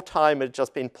 the whole time it had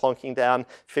just been plonking down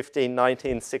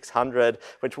 1519, 600,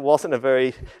 which wasn't a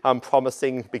very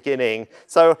promising beginning.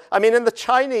 So, I mean, in the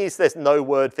Chinese, there's no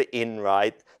word for in,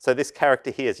 right? So this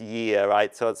character here is year,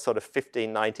 right? So it's sort of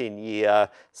 1519 year,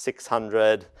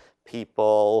 600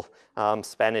 people,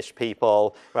 Spanish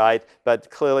people, right?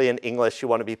 But clearly in English, you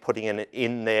want to be putting an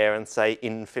in there and say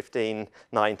in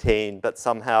 1519, but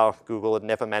somehow Google had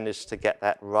never managed to get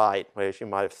that right, whereas you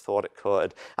might have thought it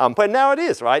could. But now it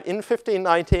is, right? In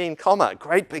 1519, comma,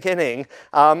 great beginning.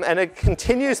 And it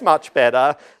continues much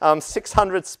better.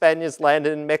 600 Spaniards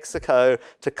landed in Mexico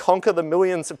to conquer the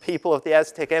millions of people of the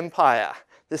Aztec Empire.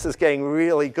 This is getting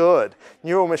really good.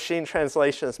 Neural machine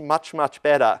translation is much, much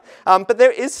better. But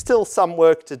there is still some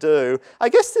work to do. I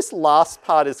guess this last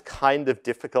part is kind of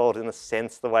difficult in a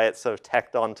sense, the way it's sort of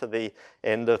tacked on to the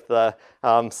end of the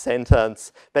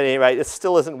sentence. But at any rate, it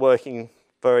still isn't working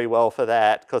very well for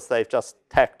that because they've just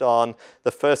tacked on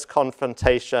the first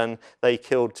confrontation, they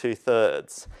killed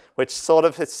 2/3, which sort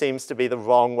of it seems to be the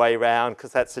wrong way round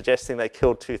because that's suggesting they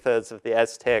killed 2/3 of the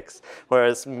Aztecs,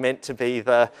 whereas meant to be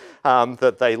that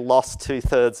they lost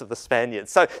 2/3 of the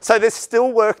Spaniards. So there's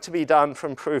still work to be done for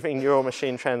improving neural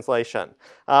machine translation.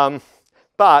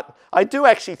 But I do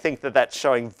actually think that that's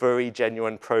showing very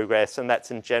genuine progress, and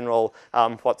that's in general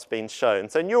what's been shown.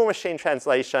 So neural machine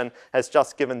translation has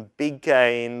just given big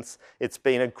gains. It's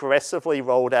been aggressively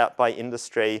rolled out by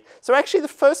industry. So actually the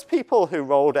first people who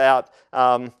rolled out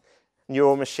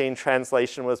neural machine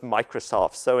translation was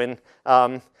Microsoft. So in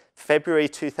February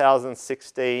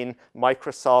 2016,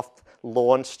 Microsoft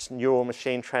launched neural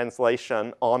machine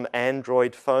translation on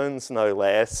Android phones, no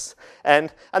less.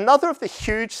 And another of the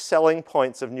huge selling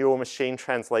points of neural machine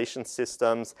translation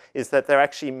systems is that they're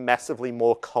actually massively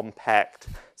more compact,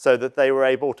 so that they were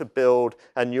able to build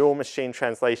a neural machine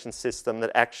translation system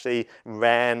that actually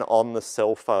ran on the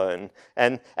cell phone.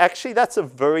 And actually that's a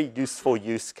very useful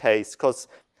use case because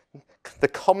the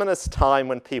commonest time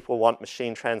when people want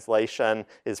machine translation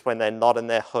is when they're not in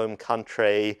their home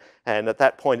country, and at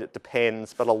that point it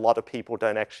depends, but a lot of people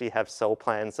don't actually have cell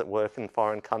plans that work in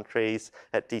foreign countries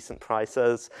at decent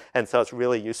prices, and so it's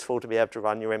really useful to be able to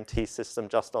run your MT system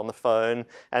just on the phone,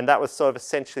 and that was sort of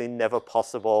essentially never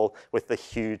possible with the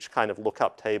huge kind of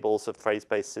lookup tables of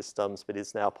phrase-based systems, but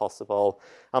is now possible.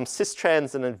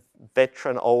 Systrans, a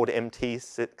veteran old MT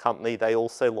company, they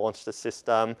also launched a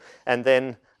system, and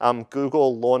then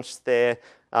Google launched their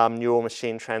neural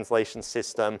machine translation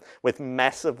system with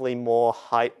massively more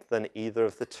hype than either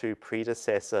of the two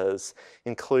predecessors,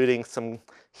 including some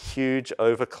huge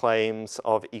overclaims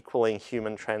of equaling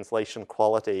human translation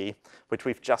quality, which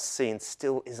we've just seen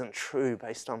still isn't true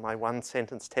based on my one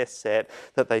sentence test set,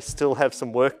 that they still have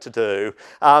some work to do.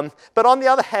 But on the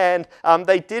other hand,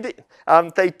 they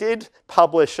did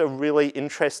publish a really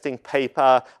interesting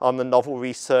paper on the novel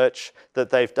research that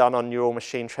they've done on neural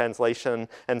machine translation.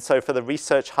 And so for the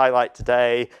research highlight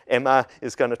today, Emma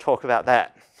is going to talk about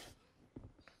that.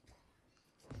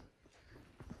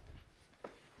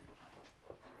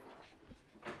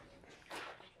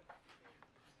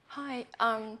 Hi. Hi.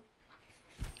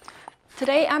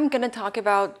 Today I'm going to talk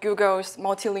about Google's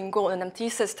multilingual NMT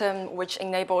system, which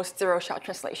enables zero-shot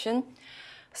translation.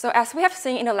 So as we have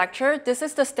seen in the lecture, this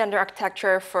is the standard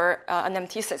architecture for an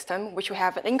NMT system, which we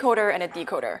have an encoder and a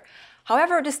decoder.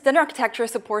 However, this standard architecture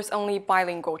supports only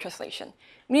bilingual translation,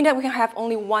 meaning that we can have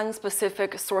only one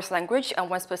specific source language and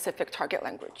one specific target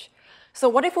language. So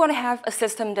what if we want to have a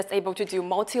system that's able to do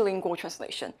multilingual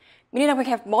translation, meaning that we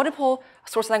can have multiple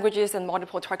source languages and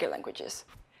multiple target languages?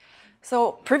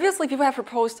 So previously, people have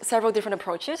proposed several different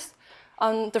approaches.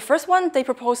 The first one, they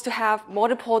proposed to have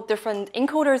multiple different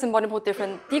encoders and multiple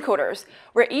different decoders,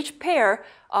 where each pair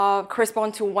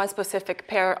corresponds to one specific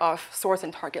pair of source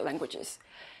and target languages.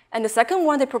 And the second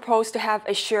one, they proposed to have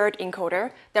a shared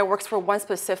encoder that works for one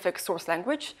specific source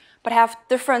language, but have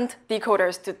different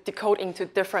decoders to decode into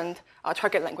different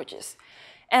target languages.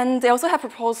 And they also have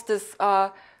proposed this.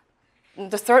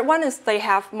 The third one is they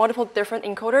have multiple different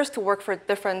encoders to work for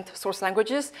different source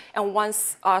languages and one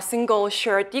single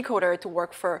shared decoder to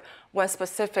work for one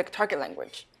specific target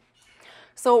language.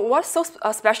 So what's so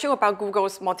special about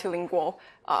Google's multilingual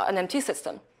NMT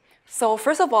system? So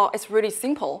first of all, it's really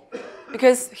simple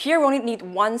because here we only need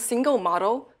one single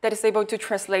model that is able to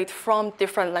translate from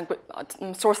different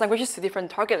source languages to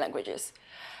different target languages.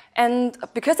 And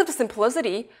because of the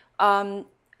simplicity, the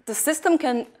system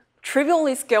can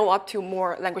trivially scale up to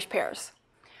more language pairs.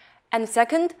 And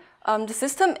second, the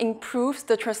system improves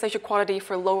the translation quality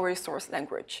for lower source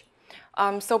language.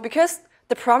 So because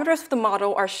the parameters of the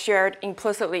model are shared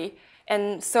implicitly,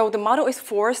 and so the model is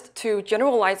forced to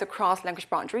generalize across language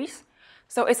boundaries.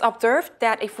 So it's observed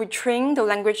that if we train the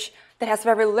language that has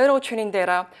very little training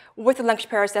data with the language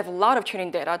pairs that have a lot of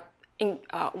training data in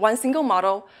one single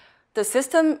model, the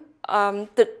system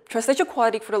the translation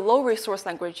quality for the lower source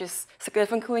language is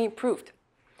significantly improved.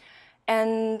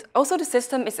 And also the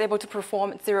system is able to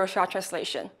perform zero-shot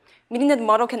translation, meaning that the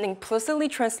model can implicitly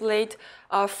translate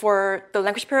for the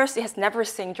language pairs it has never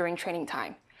seen during training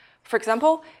time. For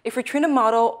example, if we train a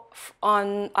model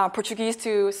on Portuguese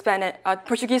to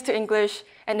English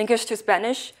and English to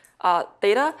Spanish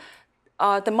data,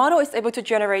 the model is able to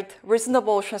generate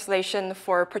reasonable translation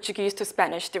for Portuguese to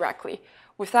Spanish directly,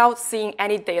 without seeing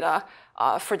any data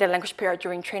for the language pair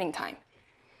during training time.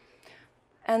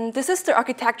 And this is the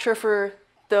architecture for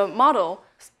the model.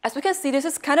 As we can see, this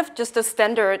is kind of just the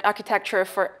standard architecture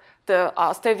for the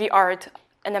state-of-the-art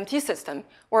NMT system,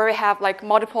 where we have like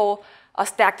multiple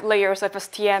stacked layers of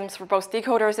STMs for both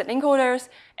decoders and encoders,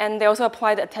 and they also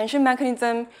apply the attention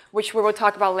mechanism, which we will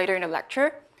talk about later in the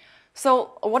lecture.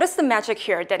 So what is the magic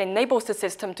here that enables the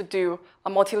system to do a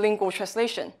multilingual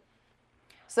translation?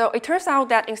 So it turns out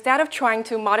that instead of trying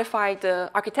to modify the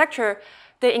architecture,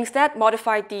 they instead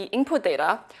modified the input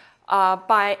data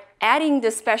by adding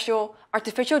this special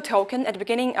artificial token at the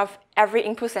beginning of every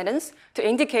input sentence to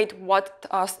indicate what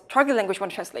target language we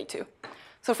want to translate to.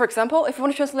 So for example, if we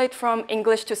want to translate from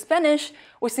English to Spanish,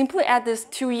 we simply add this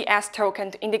 2ES token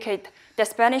to indicate that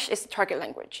Spanish is the target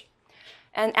language.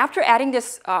 And after adding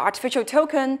this artificial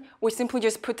token, we simply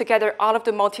just put together all of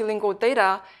the multilingual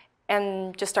data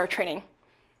and just start training.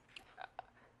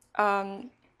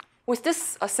 With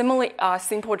this similarly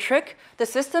simple trick, the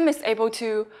system is able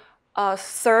to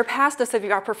surpass the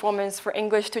state-of-the-art performance for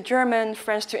English to German,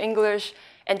 French to English,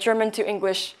 and German to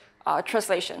English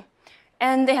translation.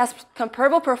 And it has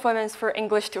comparable performance for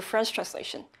English to French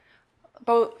translation.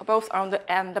 Both are on the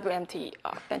WMT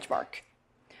benchmark.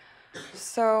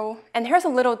 So, and here's a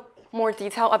little more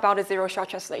detail about the zero-shot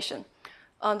translation.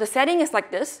 The setting is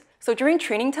like this. So during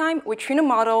training time, we train a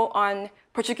model on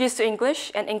Portuguese to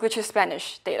English and English to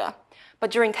Spanish data.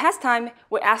 But during test time,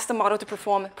 we ask the model to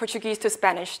perform Portuguese to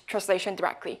Spanish translation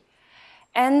directly.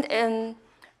 And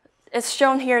it's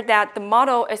shown here that the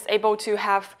model is able to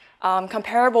have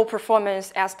comparable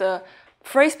performance as the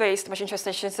phrase-based machine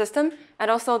translation system and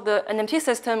also the NMT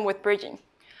system with bridging.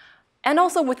 And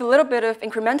also with a little bit of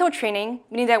incremental training,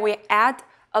 meaning that we add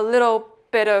a little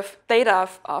bit of data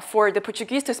for the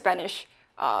Portuguese to Spanish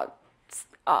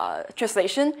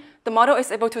translation, the model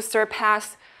is able to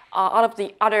surpass all of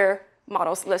the other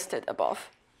models listed above.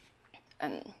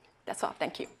 And that's all.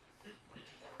 Thank you.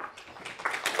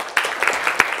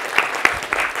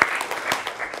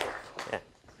 Yeah.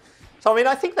 So, I mean,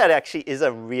 I think that actually is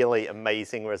a really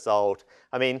amazing result.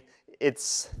 I mean,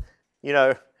 it's, you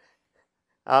know,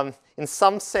 in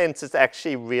some sense, it's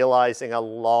actually realizing a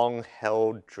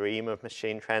long-held dream of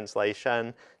machine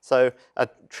translation. So a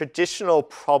traditional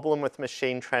problem with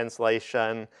machine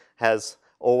translation has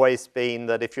always been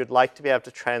that if you'd like to be able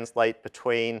to translate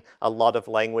between a lot of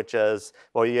languages,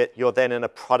 well, you're then in a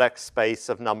product space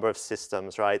of number of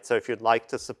systems, right? So if you'd like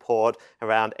to support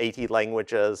around 80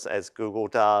 languages, as Google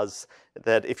does,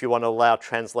 that if you want to allow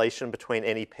translation between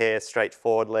any pair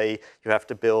straightforwardly, you have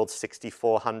to build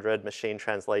 6,400 machine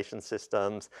translation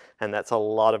systems, and that's a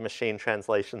lot of machine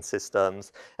translation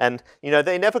systems. And, you know,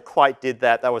 they never quite did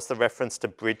that. That was the reference to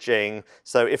bridging.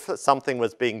 So if something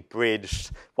was being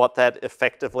bridged, what that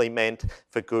effectively meant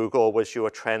for Google was you were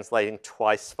translating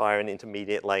twice via an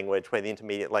intermediate language, where the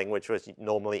intermediate language was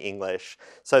normally English.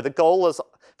 So the goal is,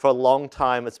 for a long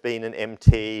time, it's been an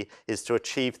MT, is to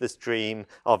achieve this dream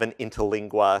of an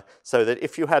interlingua, so that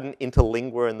if you had an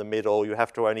interlingua in the middle, you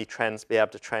have to only be able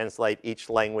to translate each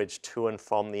language to and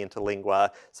from the interlingua.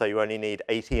 So you only need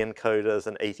 80 encoders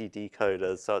and 80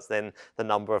 decoders. So it's then the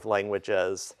number of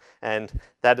languages. And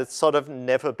that it's sort of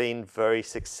never been very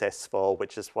successful,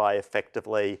 which is why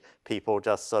effectively people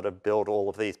just sort of build all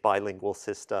of these bilingual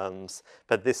systems.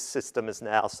 But this system is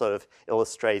now sort of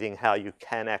illustrating how you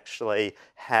can actually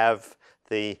have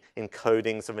the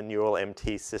encodings of a neural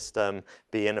MT system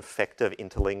be an effective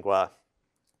interlingua.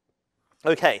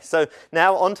 Okay, so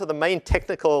now on to the main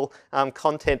technical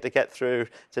content to get through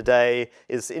today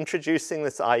is introducing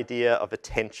this idea of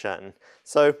attention.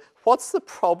 So what's the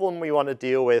problem we want to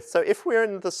deal with? So if we're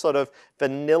in the sort of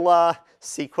vanilla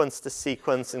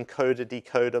sequence-to-sequence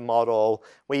encoder-decoder model,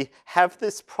 we have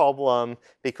this problem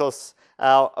because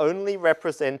our only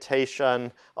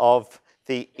representation of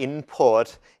the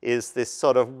input is this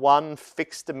sort of one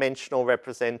fixed dimensional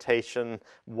representation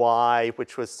y,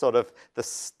 which was sort of the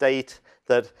state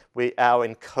that our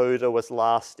encoder was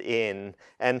last in.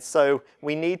 And so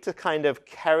we need to kind of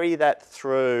carry that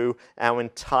through our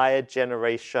entire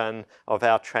generation of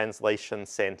our translation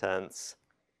sentence.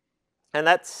 And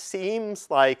that seems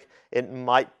like it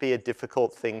might be a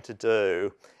difficult thing to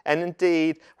do. And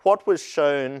indeed, what was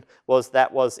shown was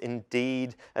that was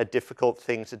indeed a difficult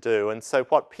thing to do. And so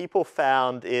what people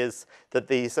found is that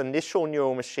these initial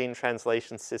neural machine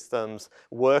translation systems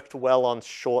worked well on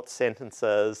short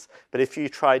sentences, but if you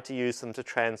tried to use them to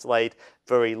translate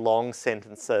very long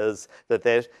sentences, that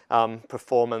their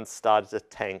performance started to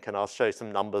tank, and I'll show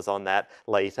some numbers on that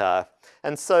later.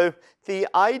 And so the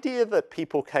idea that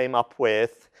people came up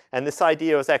with, and this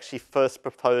idea was actually first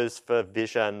proposed for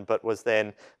vision, but was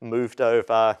then moved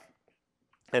over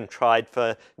and tried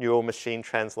for neural machine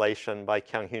translation by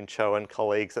Kyung-Hoon Cho and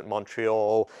colleagues at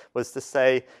Montreal, was to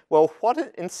say, well,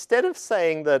 instead of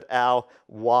saying that our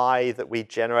y that we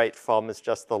generate from is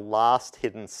just the last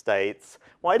hidden states,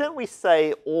 why don't we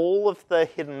say all of the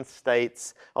hidden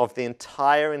states of the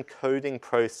entire encoding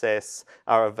process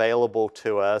are available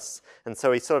to us? And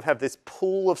so we sort of have this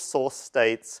pool of source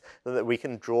states that we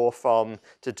can draw from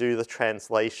to do the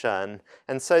translation.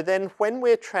 And so then when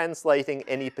we're translating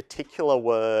any particular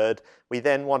word, we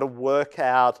then want to work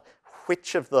out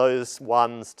which of those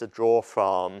ones to draw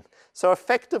from. So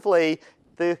effectively,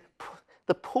 the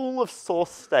pool of source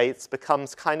states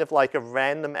becomes kind of like a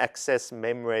random access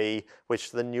memory, which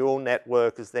the neural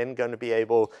network is then going to be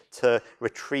able to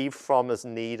retrieve from as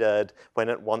needed when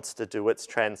it wants to do its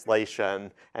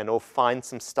translation. And it'll find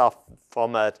some stuff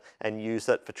from it and use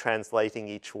it for translating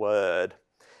each word.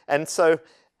 And so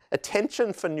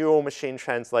attention for neural machine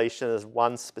translation is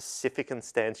one specific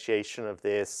instantiation of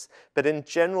this, but in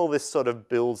general this sort of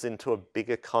builds into a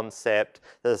bigger concept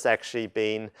that has actually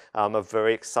been a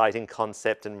very exciting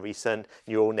concept in recent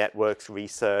neural networks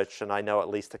research, and I know at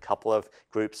least a couple of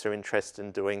groups are interested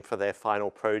in doing for their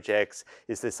final projects,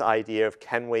 is this idea of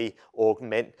can we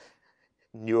augment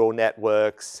neural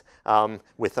networks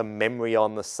with a memory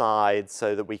on the side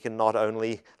so that we can not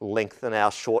only lengthen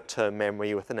our short-term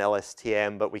memory with an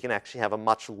LSTM, but we can actually have a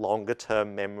much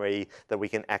longer-term memory that we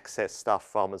can access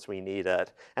stuff from as we need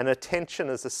it. And attention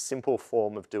is a simple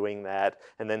form of doing that.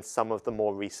 And then some of the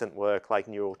more recent work, like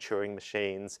neural Turing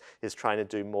machines, is trying to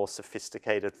do more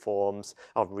sophisticated forms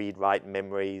of read-write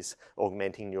memories,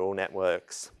 augmenting neural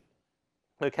networks.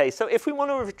 Okay, so if we want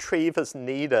to retrieve as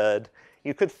needed,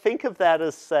 you could think of that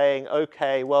as saying,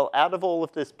 okay, well, out of all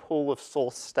of this pool of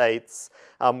source states,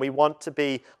 we want to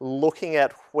be looking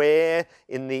at where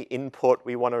in the input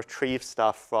we want to retrieve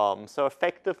stuff from. So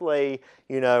effectively,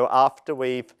 you know, after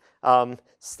we've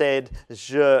said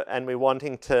je and we're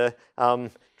wanting to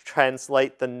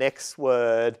translate the next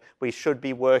word, we should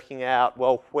be working out,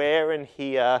 well, where in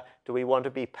here do we want to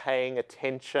be paying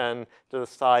attention to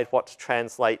decide what to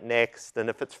translate next? And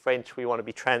if it's French, we want to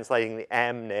be translating the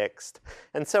am next.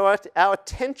 And so our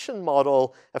attention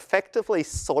model effectively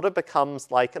sort of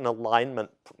becomes like an alignment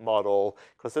model,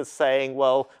 because it's saying,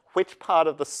 well, which part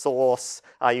of the source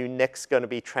are you next going to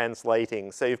be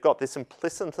translating? So you've got this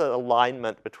implicit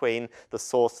alignment between the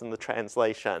source and the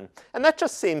translation. And that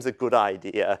just seems a good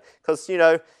idea because, you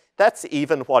know, that's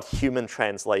even what human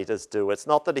translators do. It's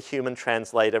not that a human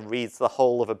translator reads the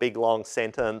whole of a big long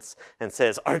sentence and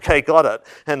says, okay, got it,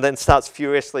 and then starts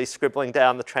furiously scribbling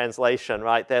down the translation,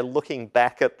 right? They're looking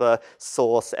back at the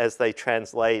source as they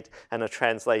translate and are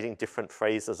translating different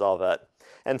phrases of it.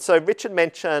 And so Richard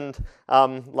mentioned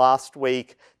last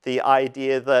week the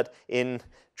idea that in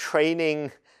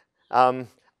training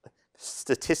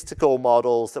statistical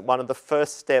models, that one of the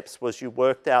first steps was you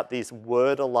worked out these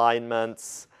word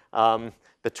alignments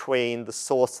between the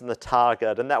source and the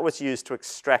target, and that was used to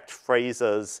extract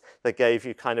phrases that gave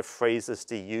you kind of phrases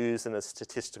to use in a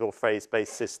statistical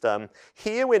phrase-based system.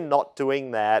 Here we're not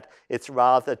doing that. It's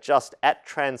rather just at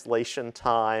translation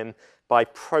time, by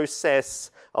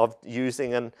process of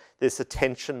using this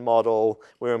attention model,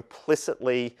 we're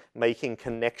implicitly making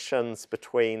connections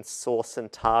between source and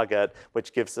target,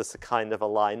 which gives us a kind of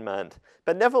alignment.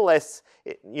 But nevertheless,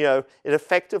 it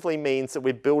effectively means that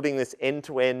we're building this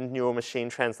end-to-end neural machine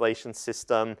translation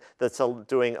system that's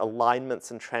doing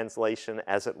alignments and translation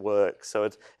as it works. So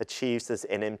it achieves this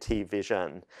NMT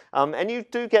vision. And you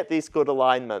do get these good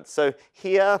alignments. So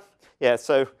here,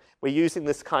 so we're using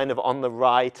this kind of on the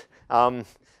right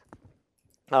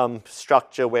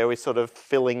structure where we're sort of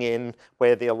filling in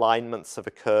where the alignments have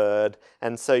occurred.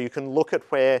 And so you can look at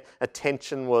where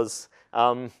attention was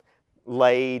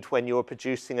laid when you were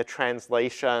producing a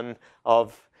translation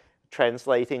of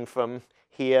translating from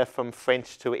here from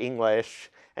French to English.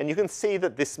 And you can see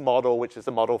that this model, which is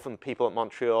a model from the people at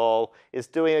Montreal, is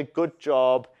doing a good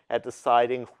job at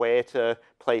deciding where to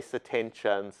place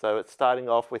attention. So it's starting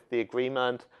off with the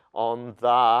agreement on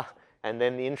the. And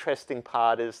then the interesting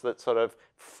part is that sort of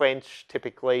French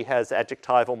typically has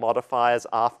adjectival modifiers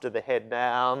after the head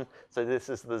noun. So this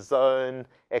is the zone,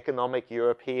 economic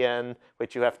European,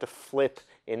 which you have to flip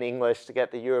in English to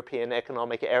get the European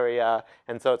economic area.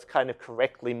 And so it's kind of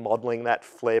correctly modeling that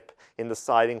flip in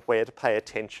deciding where to pay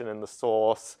attention in the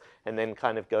source, and then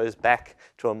kind of goes back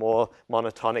to a more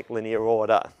monotonic linear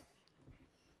order.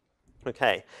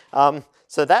 Okay,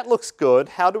 so that looks good.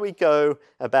 How do we go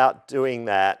about doing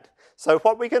that? So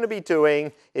what we're going to be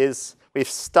doing is we've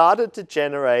started to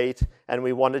generate, and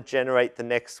we want to generate the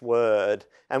next word.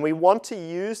 And we want to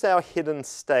use our hidden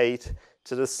state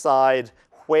to decide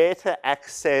where to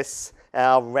access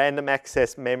our random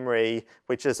access memory,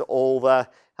 which is all the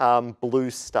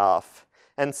blue stuff.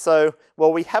 And so,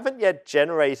 well, we haven't yet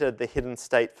generated the hidden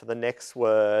state for the next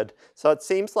word. So it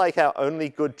seems like our only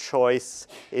good choice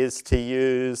is to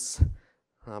use,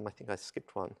 I think I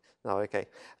skipped one. No, okay.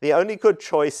 The only good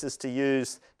choice is to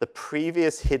use the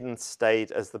previous hidden state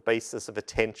as the basis of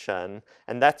attention,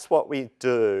 and that's what we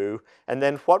do. And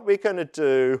then what we're going to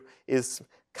do is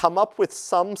come up with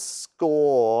some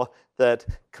score that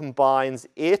combines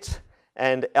it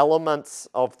and elements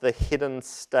of the hidden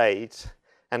state.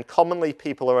 And commonly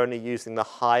people are only using the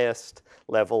highest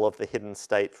level of the hidden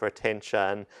state for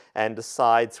attention and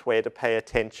decides where to pay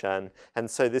attention. And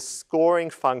so this scoring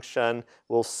function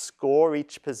will score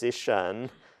each position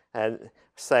and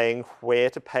saying where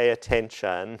to pay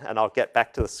attention. And I'll get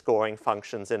back to the scoring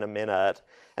functions in a minute.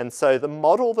 And so the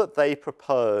model that they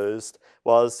proposed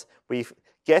was we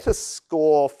get a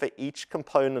score for each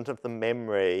component of the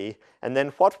memory, and then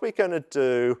what we're going to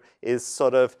do is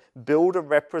sort of build a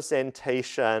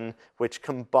representation which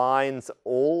combines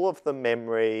all of the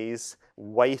memories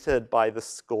weighted by the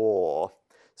score.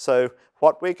 So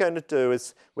what we're going to do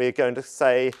is we're going to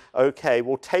say, okay,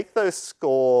 we'll take those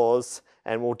scores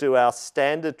and we'll do our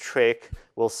standard trick.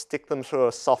 We'll stick them through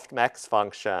a softmax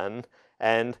function,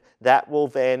 and that will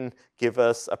then give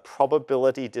us a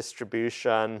probability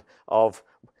distribution of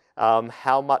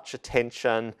how much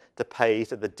attention to pay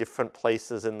to the different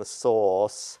places in the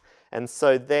source. And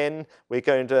so then we're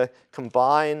going to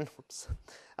combine,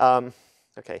 then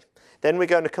we're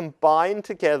going to combine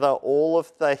together all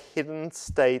of the hidden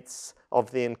states of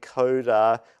the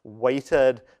encoder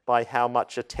weighted by how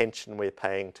much attention we're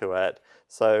paying to it.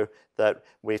 So that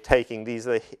we're taking, these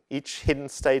are each hidden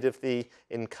state of the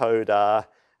encoder,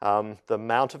 the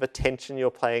amount of attention you're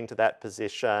paying to that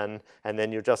position, and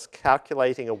then you're just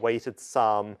calculating a weighted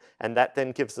sum, and that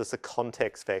then gives us a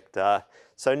context vector.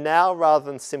 So now, rather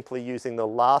than simply using the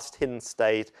last hidden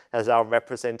state as our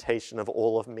representation of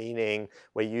all of meaning,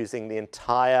 we're using the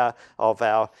entire of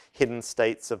our hidden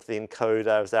states of the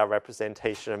encoder as our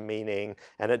representation of meaning,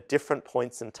 and at different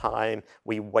points in time,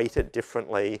 we weight it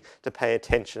differently to pay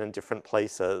attention in different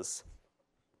places.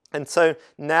 And so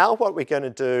now what we're going to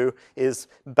do is,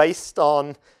 based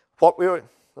on what we were,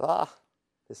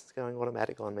 This is going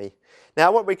automatic on me.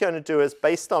 Now what we're going to do is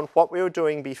based on what we were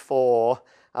doing before,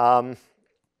 and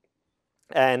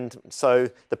so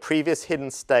the previous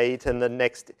hidden state and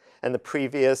the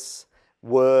previous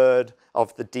word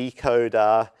of the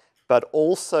decoder, but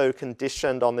also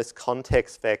conditioned on this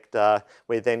context vector,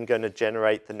 we're then going to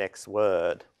generate the next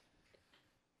word.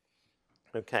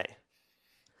 Okay.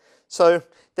 So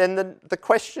then the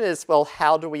question is, well,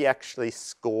 how do we actually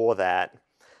score that?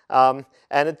 And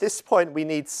at this point, we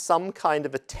need some kind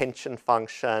of attention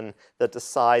function that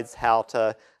decides how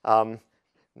to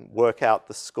work out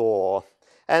the score.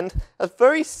 And a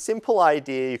very simple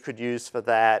idea you could use for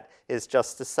that is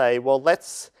just to say, well,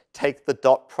 let's take the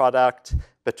dot product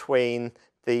between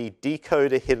the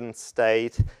decoder hidden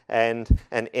state and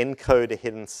an encoder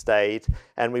hidden state,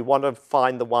 and we want to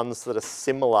find the ones that are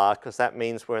similar, because that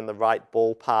means we're in the right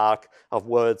ballpark of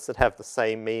words that have the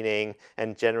same meaning,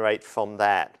 and generate from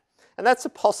that. And that's a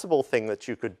possible thing that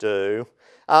you could do.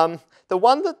 The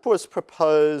one that was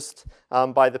proposed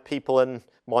by the people in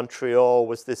Montreal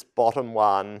was this bottom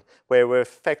one, where we're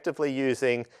effectively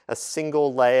using a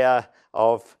single layer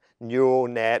of neural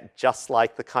net, just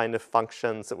like the kind of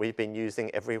functions that we've been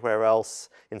using everywhere else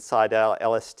inside our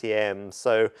LSTM.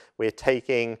 So we're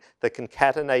taking the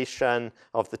concatenation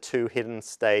of the two hidden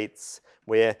states,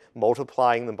 we're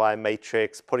multiplying them by a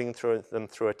matrix, putting them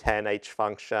through a tanh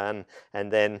function,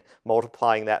 and then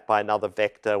multiplying that by another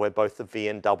vector where both the v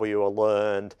and w are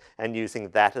learned, and using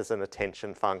that as an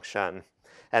attention function.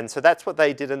 And so that's what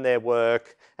they did in their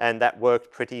work, and that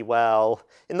worked pretty well.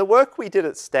 In the work we did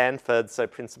at Stanford, so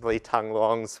principally Tung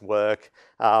Long's work,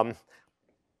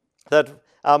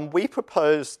 we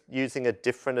proposed using a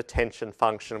different attention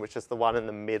function, which is the one in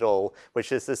the middle,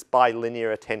 which is this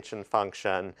bilinear attention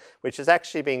function, which has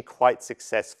actually been quite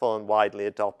successful and widely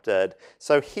adopted.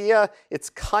 So here,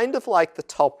 it's kind of like the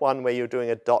top one where you're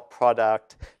doing a dot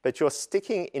product, but you're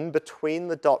sticking in between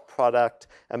the dot product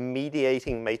a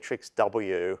mediating matrix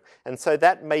W. And so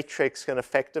that matrix can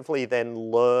effectively then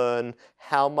learn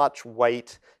how much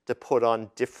weight to put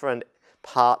on different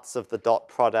parts of the dot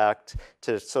product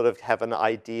to sort of have an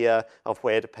idea of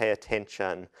where to pay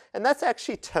attention. And that's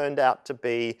actually turned out to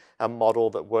be a model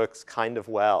that works kind of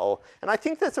well. And I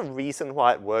think there's a reason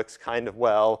why it works kind of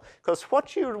well, because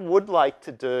what you would like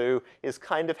to do is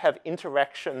kind of have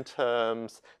interaction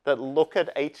terms that look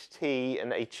at HT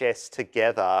and HS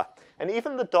together. And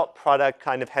even the dot product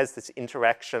kind of has this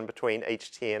interaction between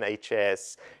HT and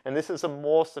HS. And this is a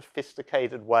more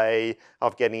sophisticated way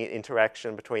of getting an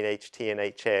interaction between HT and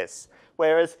HS.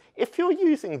 Whereas if you're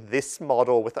using this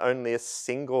model with only a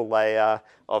single layer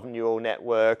of neural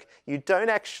network, you don't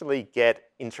actually get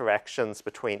interactions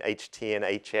between HT and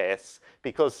HS,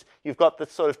 because you've got the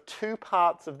sort of two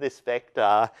parts of this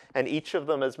vector, and each of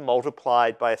them is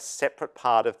multiplied by a separate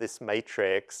part of this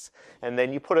matrix. And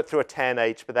then you put it through a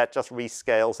tanh, but that just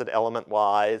rescales it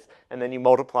element-wise. And then you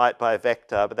multiply it by a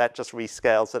vector, but that just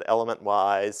rescales it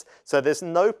element-wise. So there's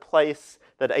no place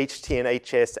that HT and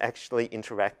HS actually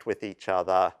interact with each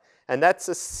other. And that's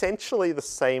essentially the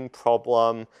same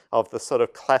problem of the sort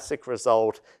of classic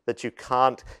result that you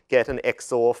can't get an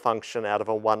XOR function out of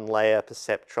a one-layer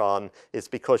perceptron, is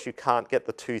because you can't get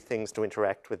the two things to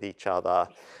interact with each other.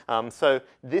 So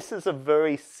this is a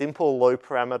very simple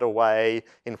low-parameter way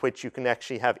in which you can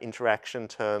actually have interaction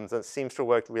terms, and it seems to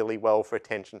work really well for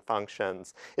attention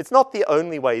functions. It's not the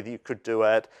only way that you could do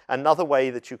it. Another way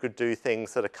that you could do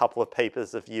things that a couple of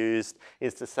papers have used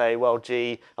is to say, well,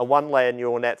 gee, a one-layer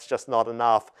neural net's just not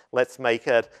enough. Let's make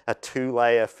it a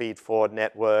two-layer feed-forward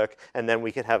network, and then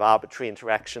we could have arbitrary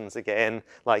interactions again,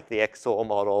 like the XOR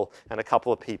model, and a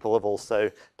couple of people have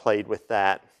also played with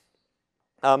that.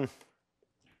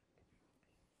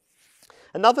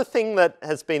 Another thing that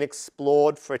has been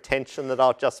explored for attention that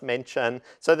I'll just mention,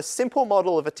 so the simple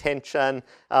model of attention,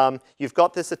 you've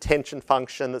got this attention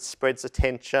function that spreads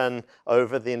attention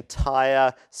over the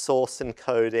entire source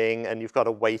encoding, and you've got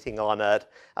a weighting on it.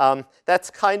 That's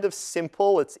kind of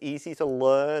simple. It's easy to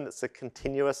learn. It's a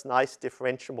continuous, nice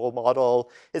differentiable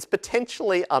model. It's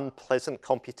potentially unpleasant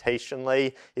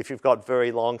computationally if you've got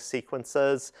very long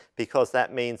sequences, because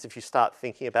that means if you start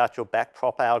thinking about your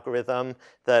backprop algorithm,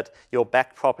 that you're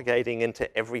backpropagating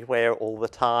into everywhere all the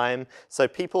time. So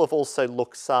people have also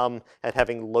looked some at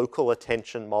having local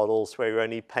attention models where you're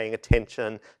only paying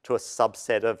attention to a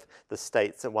subset of the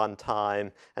states at one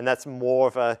time. And that's more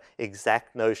of an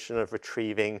exact notion of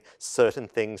retrieving certain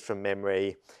things from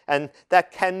memory. And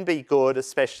that can be good,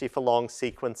 especially for long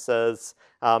sequences.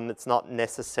 It's not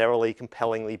necessarily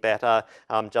compellingly better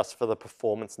just for the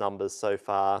performance numbers so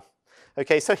far.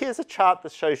 Okay, so here's a chart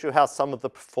that shows you how some of the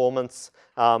performance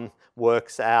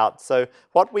works out. So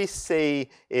what we see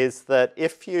is that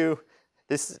if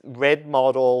this red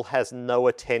model has no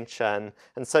attention,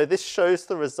 and so this shows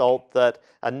the result that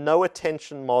a no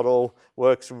attention model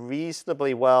works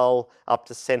reasonably well up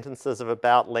to sentences of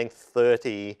about length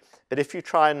 30, but if you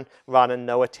try and run a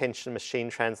no attention machine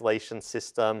translation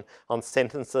system on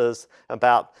sentences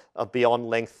about beyond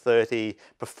length 30,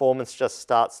 performance just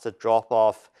starts to drop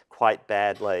off quite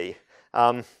badly.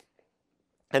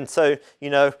 And so, you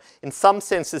know, in some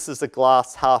sense, this is a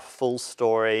glass half full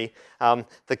story.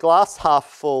 The glass half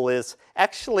full is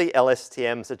actually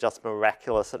LSTMs are just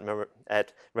miraculous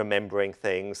at remembering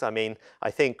things. I mean,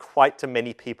 I think quite to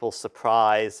many people's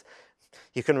surprise,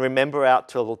 you can remember out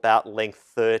to about length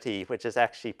 30, which is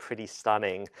actually pretty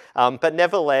stunning. But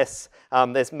nevertheless,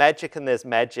 there's magic and there's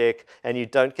magic, and you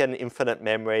don't get an infinite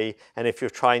memory. And if you're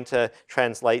trying to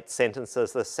translate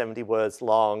sentences that are 70 words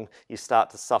long, you start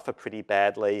to suffer pretty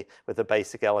badly with a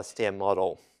basic LSTM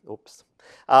model. Oops.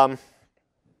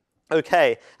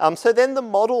 Okay, so then the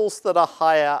models that are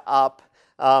higher up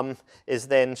is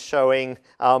then showing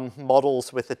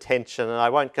models with attention, and I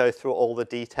won't go through all the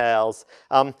details.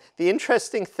 The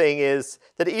interesting thing is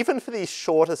that even for these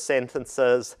shorter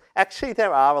sentences, actually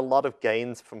there are a lot of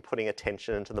gains from putting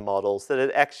attention into the models, that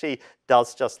it actually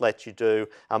does just let you do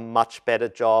a much better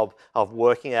job of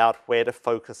working out where to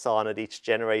focus on at each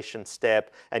generation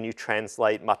step, and you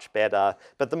translate much better.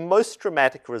 But the most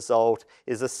dramatic result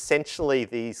is essentially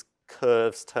these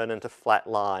curves turn into flat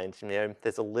lines. You know,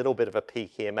 there's a little bit of a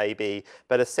peak here maybe,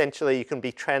 but essentially you can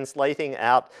be translating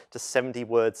out to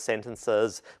 70-word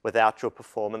sentences without your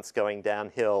performance going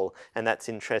downhill, and that's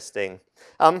interesting.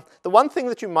 The one thing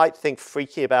that you might think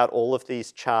freaky about all of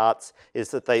these charts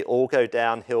is that they all go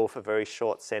downhill for very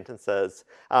short sentences.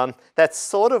 That's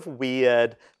sort of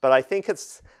weird, but I think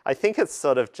it's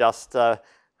sort of just a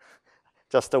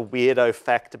weirdo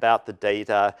fact about the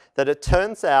data, that it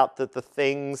turns out that the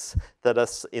things that are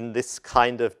in this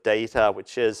kind of data,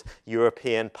 which is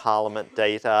European Parliament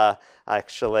data,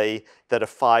 actually, that are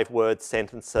 5-word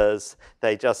sentences,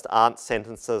 they just aren't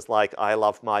sentences like I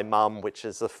love my mum, which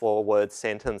is a 4-word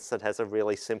sentence that has a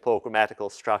really simple grammatical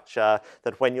structure,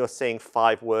 that when you're seeing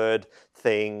 5-word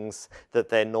things, that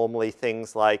they're normally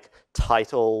things like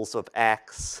titles of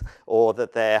acts, or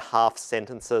that they're half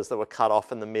sentences that were cut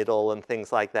off in the middle and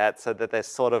things like that, so that they're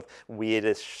sort of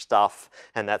weirdish stuff,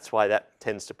 and that's why that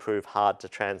tends to prove hard to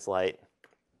translate.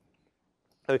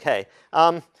 Okay,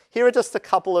 here are just a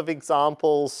couple of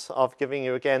examples of giving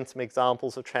you again some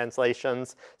examples of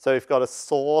translations. So we've got a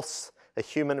source, a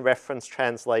human reference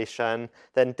translation.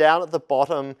 Then down at the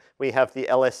bottom, we have the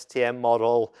LSTM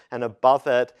model, and above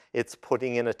it, it's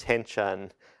putting in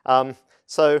attention.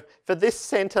 So for this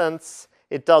sentence,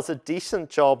 it does a decent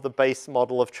job, the base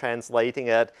model, of translating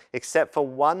it, except for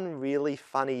one really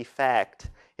funny fact.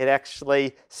 It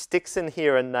actually sticks in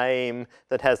here a name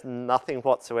that has nothing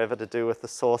whatsoever to do with the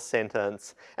source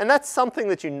sentence. And that's something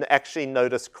that you actually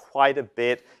notice quite a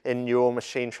bit in neural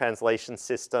machine translation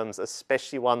systems,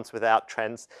 especially ones without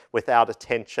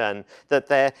attention, that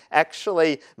they're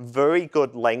actually very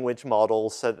good language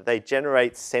models, so that they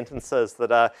generate sentences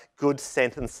that are good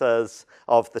sentences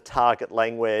of the target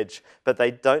language, but they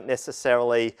don't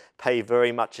necessarily pay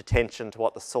very much attention to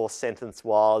what the source sentence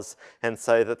was, and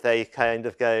so that they kind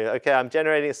of go, okay, I'm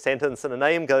generating a sentence and a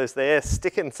name goes there,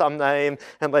 stick in some name,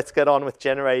 and let's get on with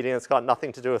generating. It's got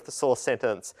nothing to do with the source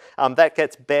sentence. That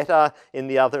gets better in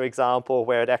the other example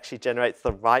where it actually generates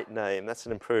the right name. That's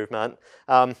an improvement.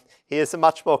 Here's a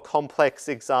much more complex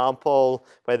example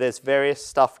where there's various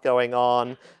stuff going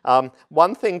on.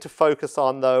 One thing to focus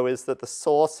on, though, is that the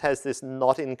source has this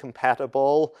not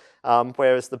incompatible,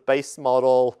 whereas the base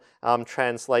model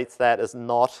translates that as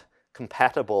not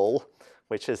compatible,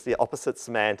 which is the opposite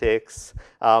semantics,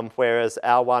 whereas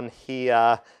our one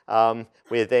here,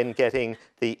 we're then getting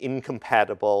the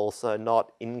incompatible, so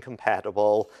not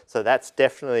incompatible. So that's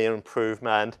definitely an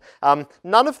improvement.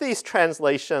 None of these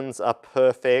translations are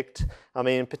perfect. I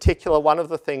mean, in particular, one of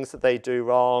the things that they do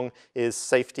wrong is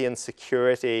safety and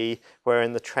security, where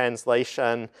in the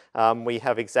translation, we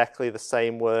have exactly the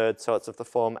same word, so it's of the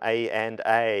form A and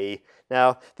A.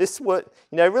 Now, this word,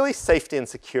 you know, really safety and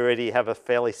security have a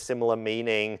fairly similar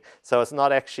meaning, so it's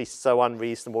not actually so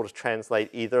unreasonable to translate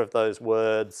either of those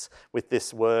words with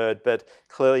this word, but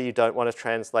clearly you don't want to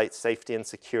translate safety and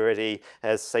security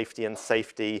as safety and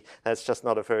safety. That's just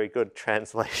not a very good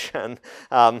translation.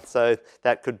 So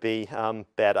that could be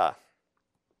better.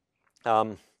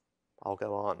 I'll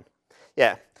go on.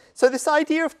 Yeah, so this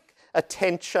idea of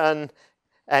attention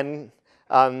and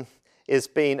has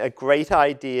been a great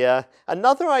idea.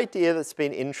 Another idea that's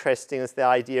been interesting is the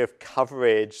idea of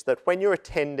coverage, that when you're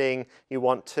attending, you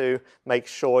want to make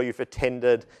sure you've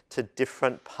attended to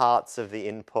different parts of the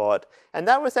input. And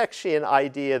that was actually an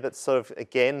idea that sort of,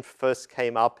 again, first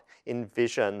came up in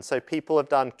vision. So people have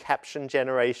done caption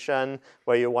generation,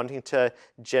 where you're wanting to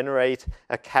generate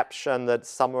a caption that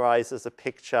summarizes a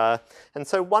picture. And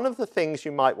so one of the things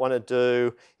you might want to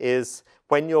do is,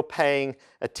 when you're paying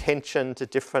attention to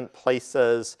different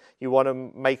places, you want to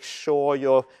make sure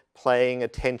you're paying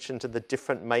attention to the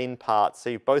different main parts. So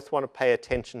you both want to pay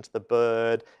attention to the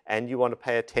bird and you want to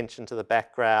pay attention to the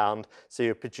background. So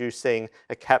you're producing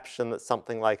a caption that's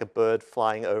something like a bird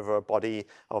flying over a body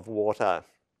of water.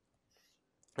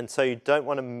 And so you don't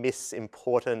want to miss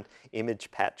important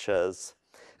image patches.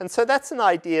 And so that's an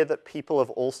idea that people have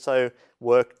also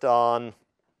worked on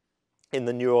in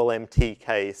the neural MT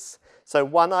case. So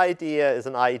one idea is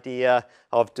an idea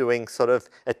of doing sort of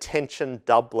attention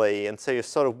doubly. And so you're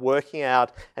sort of working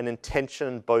out an intention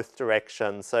in both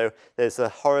directions. So there's a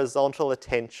horizontal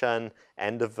attention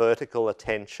and a vertical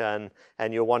attention.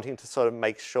 And you're wanting to sort of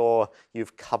make sure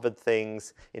you've covered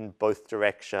things in both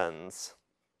directions.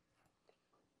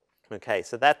 Okay,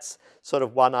 so that's sort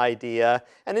of one idea.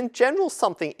 And in general,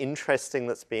 something interesting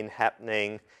that's been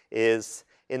happening is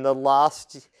in the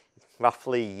last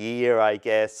roughly year, I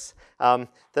guess,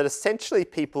 that essentially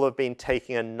people have been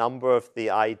taking a number of the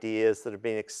ideas that have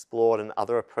been explored in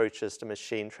other approaches to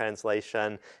machine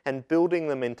translation and building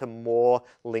them into more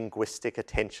linguistic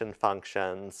attention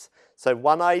functions. So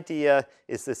one idea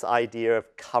is this idea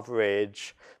of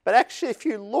coverage. But actually, if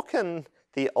you look in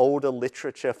the older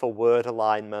literature for word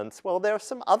alignments, well, there are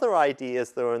some other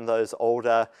ideas that are in those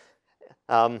older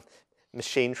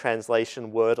machine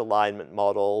translation word alignment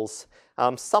models.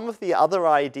 Some of the other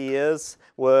ideas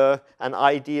were an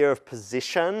idea of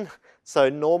position. So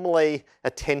normally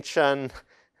attention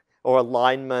or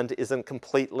alignment isn't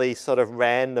completely sort of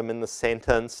random in the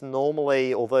sentence.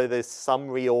 Normally, although there's some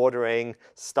reordering,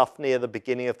 stuff near the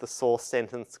beginning of the source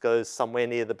sentence goes somewhere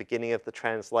near the beginning of the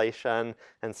translation,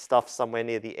 and stuff somewhere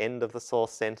near the end of the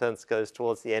source sentence goes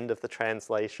towards the end of the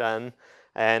translation.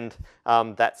 And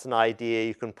that's an idea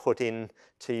you can put into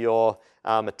your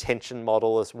attention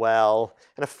model as well.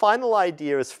 And a final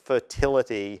idea is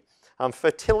fertility.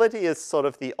 Fertility is sort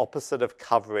of the opposite of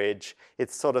coverage.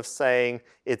 It's sort of saying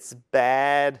it's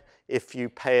bad if you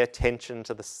pay attention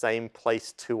to the same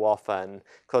place too often,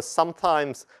 because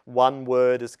sometimes one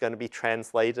word is going to be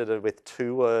translated with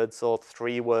 2 words or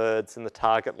 3 words in the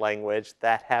target language.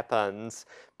 That happens.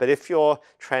 But if you're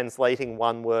translating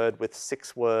one word with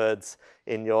 6 words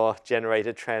in your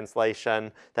generated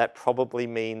translation, that probably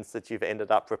means that you've ended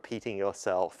up repeating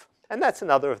yourself. And that's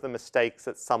another of the mistakes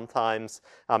that sometimes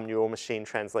neural machine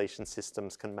translation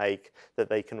systems can make, that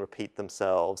they can repeat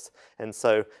themselves. And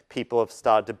so people have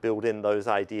started to build in those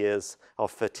ideas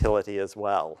of fertility as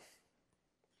well.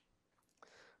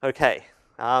 Okay,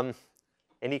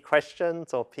 any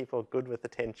questions or people good with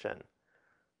attention?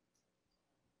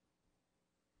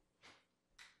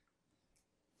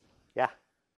 Yeah.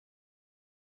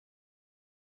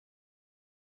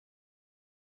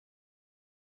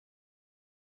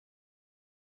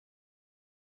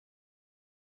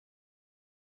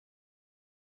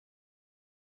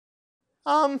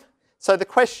 So the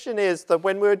question is that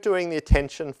when we were doing the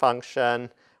attention function,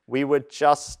 we were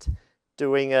just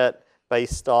doing it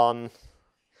based on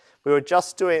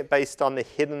the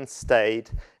hidden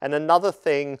state. And another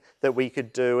thing that we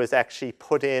could do is actually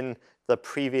put in the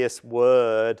previous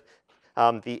word,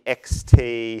 the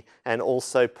xt, and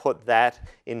also put that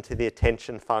into the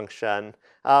attention function.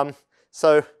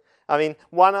 So I mean,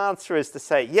 one answer is to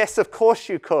say, yes, of course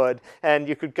you could. And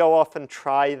you could go off and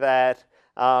try that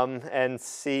and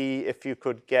see if you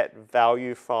could get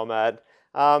value from it.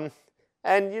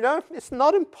 And, you know, it's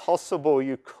not impossible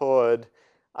you could.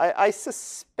 I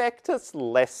suspect it's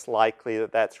less likely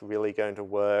that that's really going to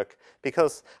work,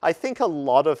 because I think a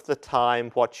lot of the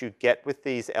time what you get with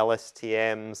these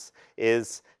LSTMs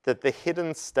is that the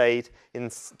hidden state,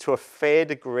 to a fair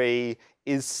degree,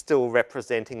 is still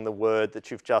representing the word that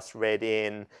you've just read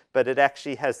in, but it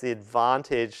actually has the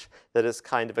advantage that it's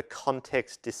kind of a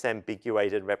context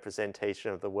disambiguated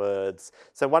representation of the words.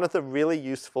 So one of the really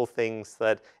useful things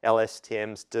that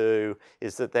LSTMs do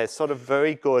is that they're sort of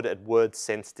very good at word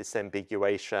sense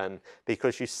disambiguation,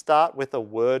 because you start with a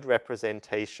word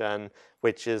representation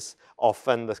which is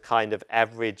often the kind of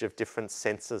average of different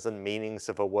senses and meanings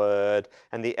of a word.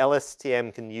 And the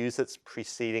LSTM can use its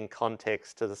preceding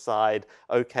context to decide,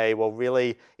 okay, well,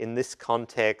 really, in this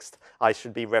context, I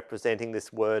should be representing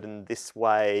this word in this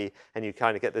way, and you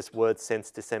kind of get this word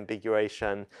sense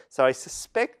disambiguation. So I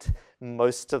suspect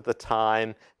most of the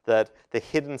time that the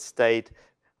hidden state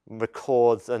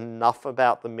records enough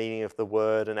about the meaning of the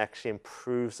word and actually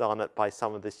improves on it by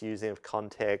some of this using of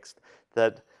context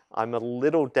that I'm a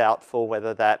little doubtful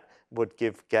whether that would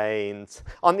give gains.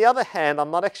 On the other hand, I'm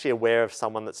not actually aware of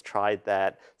someone that's tried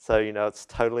that. So, you know, it's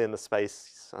totally in the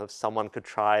space of someone could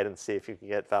try it and see if you can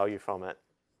get value from it.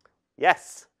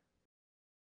 Yes?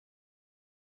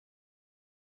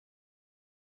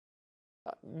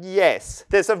 Yes,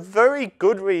 there's a very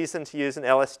good reason to use an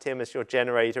LSTM as your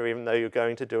generator, even though you're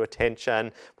going to do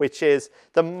attention, which is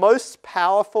the most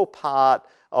powerful part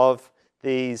of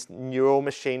these neural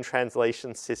machine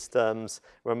translation systems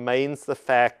remains the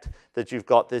fact that you've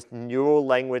got this neural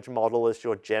language model as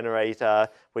your generator,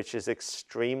 which is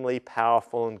extremely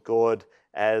powerful and good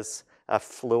as a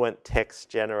fluent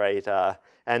text generator.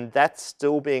 And that's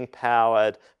still being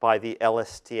powered by the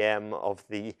LSTM of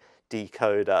the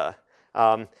decoder.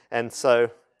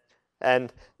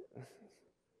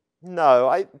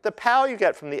 The power you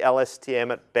get from the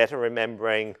LSTM at better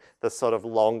remembering the sort of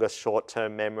longer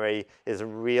short-term memory is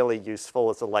really useful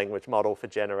as a language model for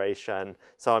generation.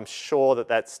 So I'm sure that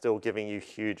that's still giving you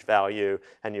huge value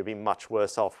and you'll be much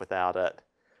worse off without it.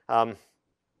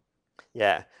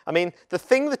 Yeah, I mean, the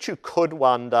thing that you could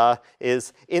wonder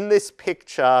is, in this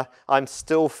picture, I'm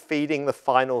still feeding the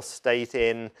final state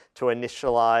in to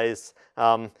initialize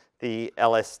the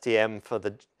LSTM for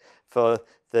the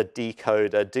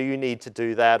decoder. Do you need to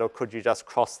do that, or could you just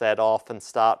cross that off and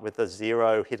start with a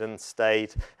 0 hidden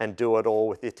state and do it all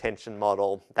with the attention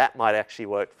model? That might actually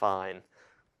work fine.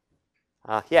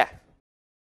 Yeah.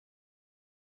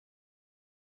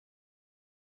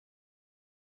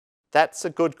 That's a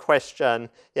good question.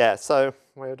 Yeah, so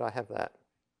where did I have that?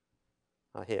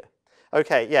 Oh, here.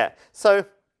 Okay, yeah. So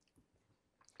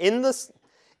in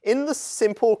the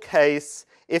simple case,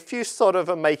 if you sort of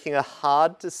are making a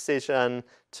hard decision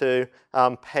to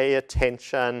pay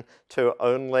attention to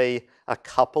only a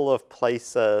couple of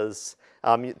places,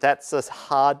 that's a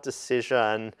hard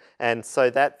decision, and so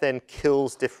that then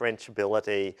kills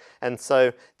differentiability. And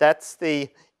so that's the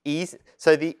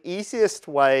easiest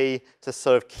way to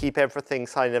sort of keep everything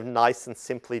kind of nice and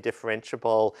simply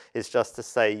differentiable is just to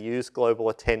say use global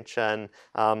attention,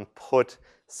 put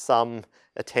some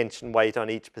attention weight on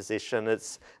each position.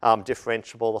 It's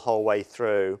differentiable the whole way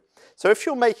through. So if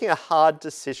you're making a hard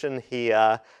decision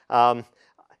here,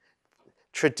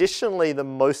 traditionally, the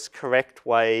most correct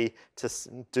way to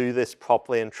do this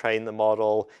properly and train the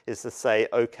model is to say,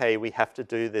 okay, we have to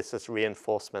do this as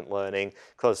reinforcement learning,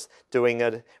 because doing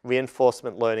a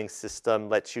reinforcement learning system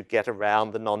lets you get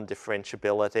around the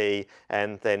non-differentiability,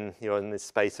 and then you're in this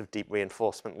space of deep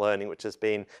reinforcement learning, which has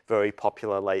been very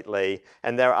popular lately.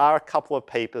 And there are a couple of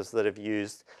papers that have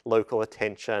used local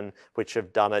attention, which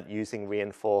have done it using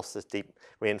deep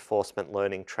reinforcement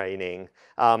learning training.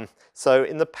 So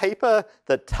in the paper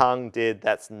that Tang did,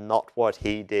 that's not what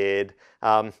he did.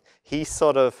 He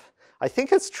sort of, I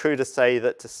think it's true to say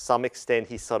that to some extent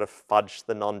he sort of fudged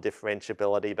the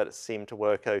non-differentiability, but it seemed to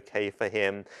work okay for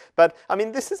him. But I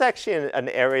mean, this is actually an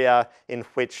area in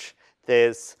which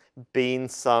there's been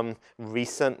some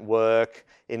recent work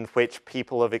in which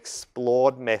people have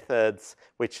explored methods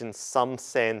which in some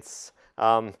sense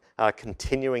are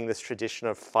continuing this tradition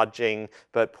of fudging,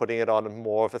 but putting it on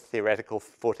more of a theoretical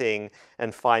footing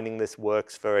and finding this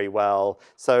works very well.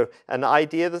 So an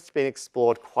idea that's been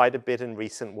explored quite a bit in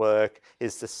recent work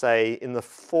is to say, in the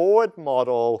forward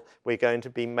model, we're going to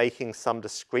be making some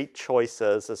discrete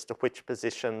choices as to which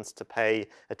positions to pay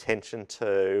attention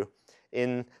to.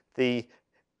 In the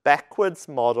backwards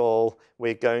model,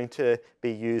 we're going to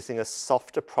be using a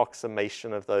soft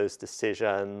approximation of those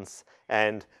decisions,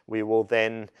 and we will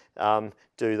then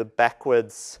do the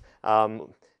backwards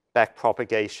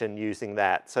backpropagation using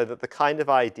that. So that the kind of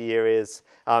idea is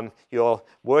you're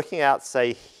working out,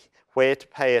 say, where to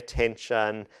pay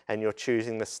attention, and you're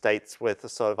choosing the states with a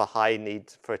sort of a high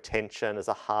need for attention as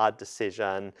a hard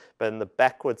decision. But in the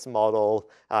backwards model,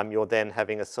 you're then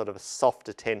having a sort of a soft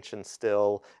attention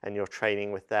still, and you're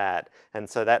training with that. And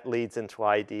so that leads into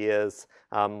ideas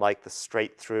like the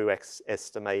straight-through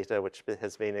estimator, which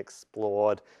has been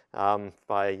explored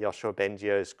by Yoshua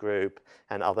Bengio's group,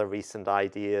 and other recent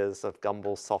ideas of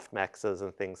Gumbel softmaxes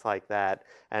and things like that.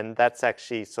 And that's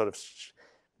actually sort of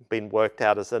been worked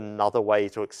out as another way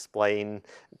to explain,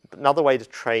 another way to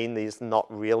train these not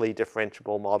really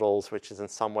differentiable models, which is in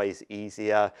some ways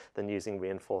easier than using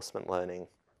reinforcement learning.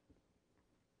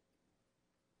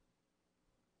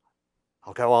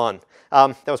 I'll go on.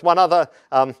 There was one other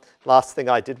last thing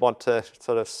I did want to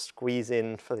sort of squeeze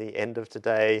in for the end of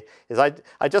today, is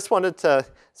I just wanted to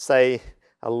say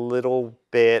a little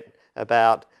bit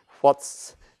about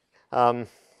what's,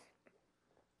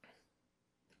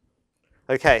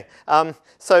 okay,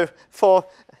 so for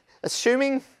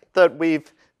assuming that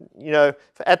we've,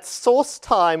 at source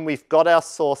time, we've got our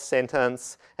source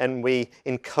sentence and we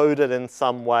encode it in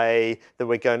some way that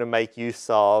we're going to make use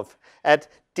of. At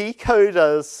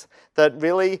decoders, that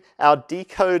really our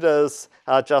decoders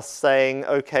are just saying,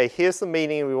 okay, here's the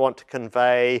meaning we want to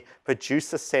convey,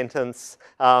 produce a sentence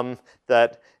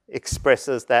that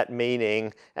expresses that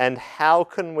meaning, and how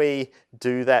can we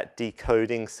do that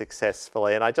decoding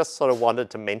successfully? And I just sort of wanted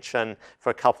to mention for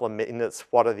a couple of minutes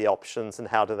what are the options and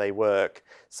how do they work.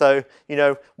 So,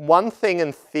 one thing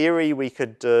in theory we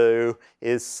could do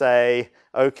is say,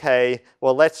 okay,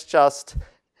 well, let's just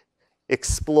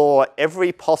explore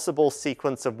every possible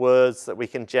sequence of words that we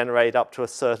can generate up to a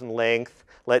certain length.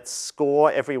 Let's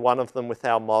score every one of them with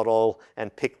our model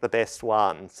and pick the best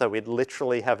one. So we'd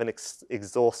literally have an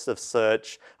exhaustive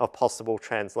search of possible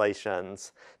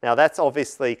translations. Now that's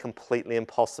obviously completely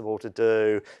impossible to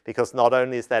do because not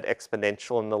only is that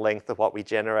exponential in the length of what we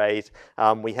generate,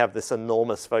 we have this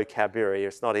enormous vocabulary.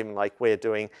 It's not even like we're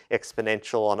doing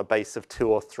exponential on a base of 2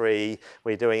 or 3.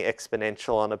 We're doing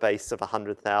exponential on a base of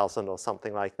 100,000 or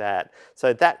something like that.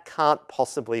 So that can't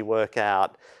possibly work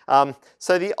out.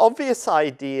 So the obvious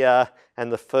idea and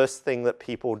the first thing that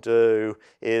people do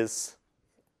is,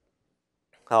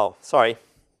 oh, sorry,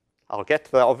 I'll get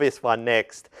to the obvious one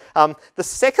next. The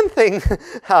second thing,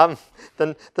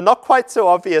 the not quite so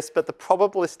obvious, but the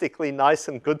probabilistically nice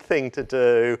and good thing to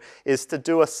do is to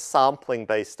do a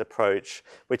sampling-based approach,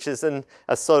 which is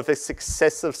a sort of a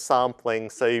successive sampling.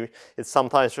 So it's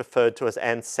sometimes referred to as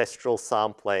ancestral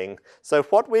sampling. So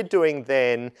what we're doing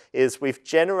then is we've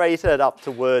generated up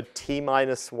to word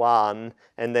t-1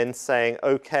 and then saying,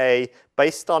 okay,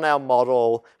 based on our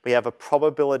model, we have a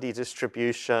probability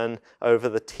distribution over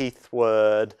the teeth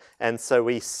word, and so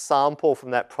we sample from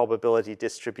that probability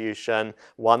distribution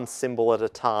one symbol at a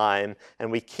time,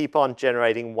 and we keep on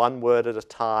generating one word at a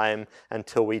time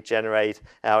until we generate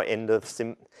our end of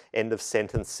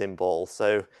sentence symbol.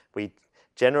 So we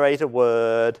generate a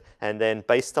word, and then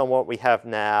based on what we have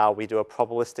now, we do a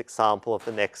probabilistic sample of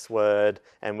the next word,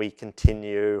 and we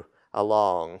continue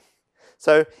along.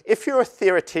 So if you're a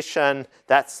theoretician,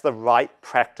 that's the right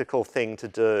practical thing to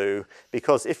do,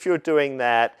 because if you're doing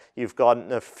that, you've got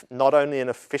not only an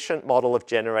efficient model of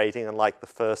generating, unlike the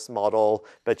first model,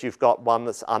 but you've got one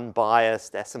that's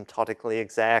unbiased, asymptotically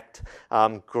exact,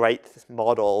 great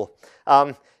model.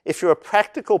 If you're a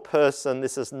practical person,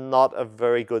 this is not a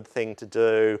very good thing to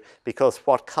do, because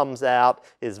what comes out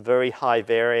is very high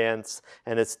variance,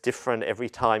 and it's different every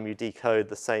time you decode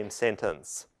the same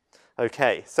sentence.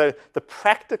 Okay, so the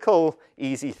practical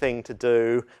easy thing to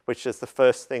do, which is the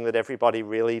first thing that everybody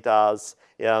really does,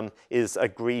 is a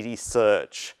greedy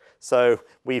search. So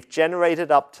we've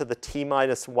generated up to the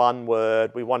t-1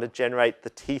 word. We want to generate the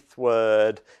teeth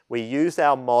word. We use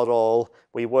our model.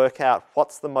 We work out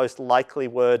what's the most likely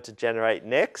word to generate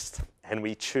next, and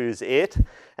we choose it.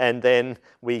 And then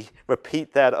we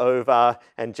repeat that over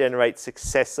and generate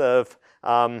successive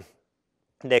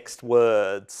next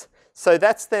words. So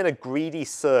that's then a greedy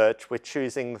search. We're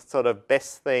choosing the sort of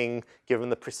best thing given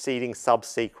the preceding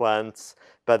subsequence,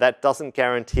 but that doesn't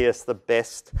guarantee us the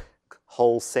best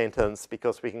whole sentence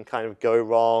because we can kind of go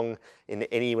wrong in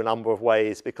any number of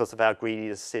ways because of our greedy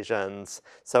decisions.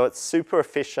 So it's super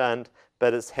efficient,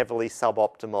 but it's heavily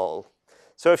suboptimal.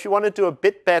 So if you want to do a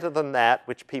bit better than that,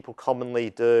 which people commonly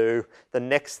do, the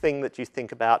next thing that you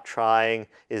think about trying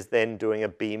is then doing a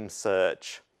beam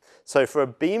search. So for a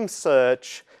beam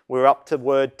search, we're up to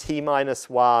word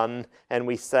t-1, and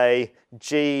we say,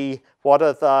 gee, what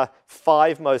are the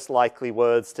 5 most likely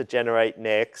words to generate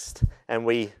next? And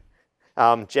we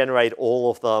generate all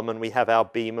of them, and we have our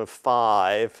beam of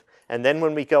 5. And then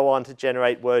when we go on to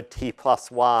generate word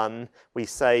t+1, we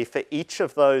say for each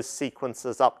of those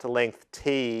sequences up to length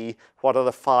t, what are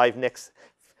the 5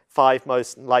 5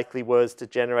 most likely words to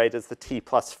generate as the t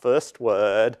plus first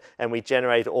word, and we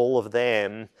generate all of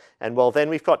them, and well, then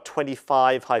we've got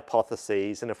 25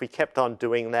 hypotheses, and if we kept on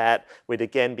doing that, we'd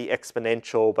again be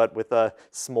exponential, but with a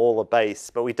smaller base.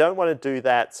 But we don't want to do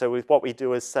that, so what we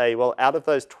do is say, well, out of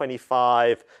those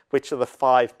 25, which are the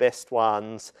 5 best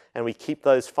ones, and we keep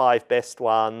those 5 best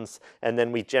ones, and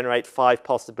then we generate 5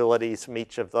 possibilities from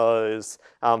each of those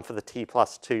for the t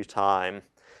plus 2 time.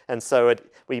 And so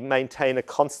we maintain a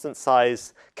constant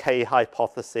size k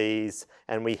hypotheses,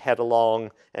 and we head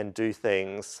along and do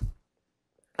things.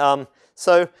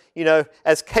 So, you know,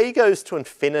 as k goes to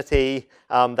infinity,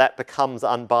 that becomes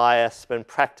unbiased, but in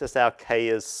practice our k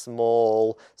is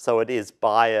small, so it is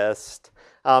biased.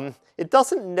 It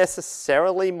doesn't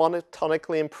necessarily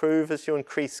monotonically improve as you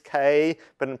increase k,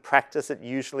 but in practice it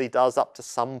usually does up to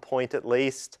some point at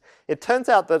least. It turns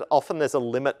out that often there's a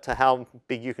limit to how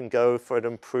big you can go for it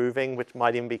improving, which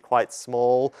might even be quite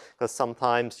small, because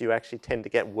sometimes you actually tend to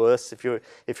get worse if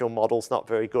your model's not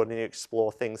very good and you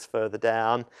explore things further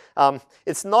down.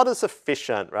 It's not as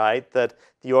efficient, right, that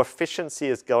your efficiency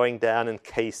is going down in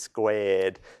k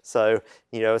squared. So,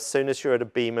 you know, as soon as you're at a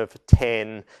beam of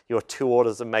 10, you're 2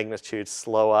 orders of magnitude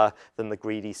slower than the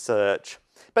greedy search.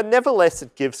 But nevertheless,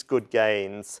 it gives good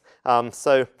gains.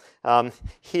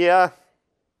 Here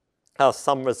are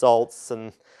some results,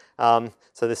 and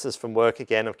so this is from work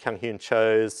again of Kyung-Hyun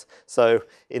Cho's. So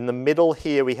in the middle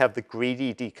here, we have the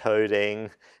greedy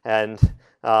decoding, and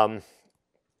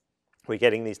we're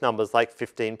getting these numbers like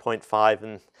 15.5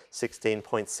 and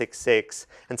 16.66.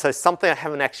 And so something I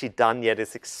haven't actually done yet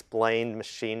is explained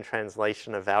machine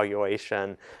translation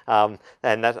evaluation. And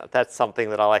that's something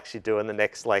that I'll actually do in the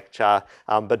next lecture.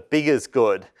 But big is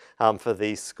good for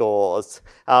these scores.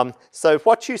 So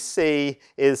what you see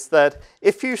is that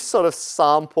if you sort of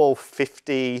sample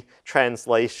 50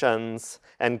 translations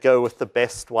and go with the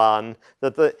best one,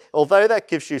 although that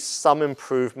gives you some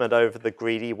improvement over the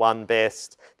greedy one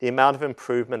best, the amount of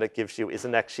improvement it gives you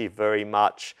isn't actually very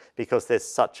much, because there's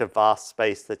such a vast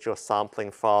space that you're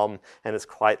sampling from, and it's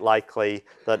quite likely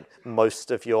that most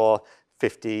of your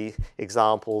 50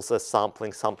 examples are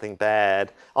sampling something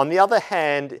bad. On the other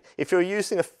hand, if you're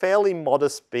using a fairly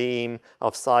modest beam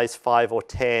of size 5 or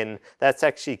 10, that's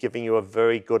actually giving you a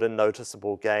very good and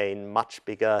noticeable gain, much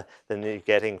bigger than you're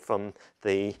getting from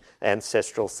the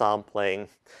ancestral sampling.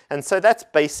 And so that's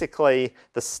basically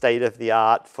the state of the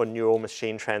art for neural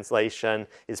machine translation,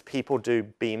 is people do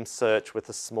beam search with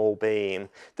a small beam.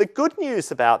 The good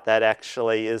news about that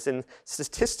actually is in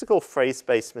statistical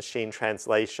phrase-based machine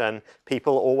translation,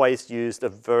 people always used a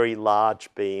very large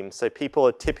beam. So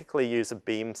people typically use a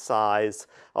beam size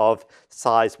of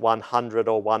size 100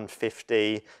 or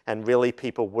 150, and really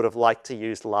people would have liked to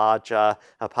use larger,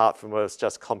 apart from where it's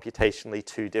just computationally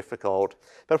too difficult.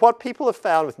 But what people have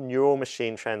found with neural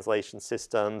machine translation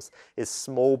systems is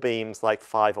small beams like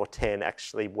 5 or 10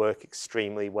 actually work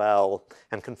extremely well,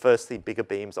 and conversely bigger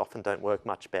beams often don't work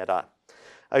much better.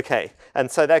 Okay,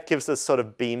 and so that gives us sort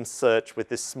of beam search with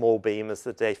this small beam as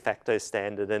the de facto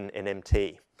standard in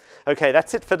MT. Okay,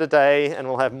 that's it for today, and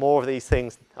we'll have more of these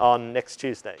things on next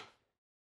Tuesday.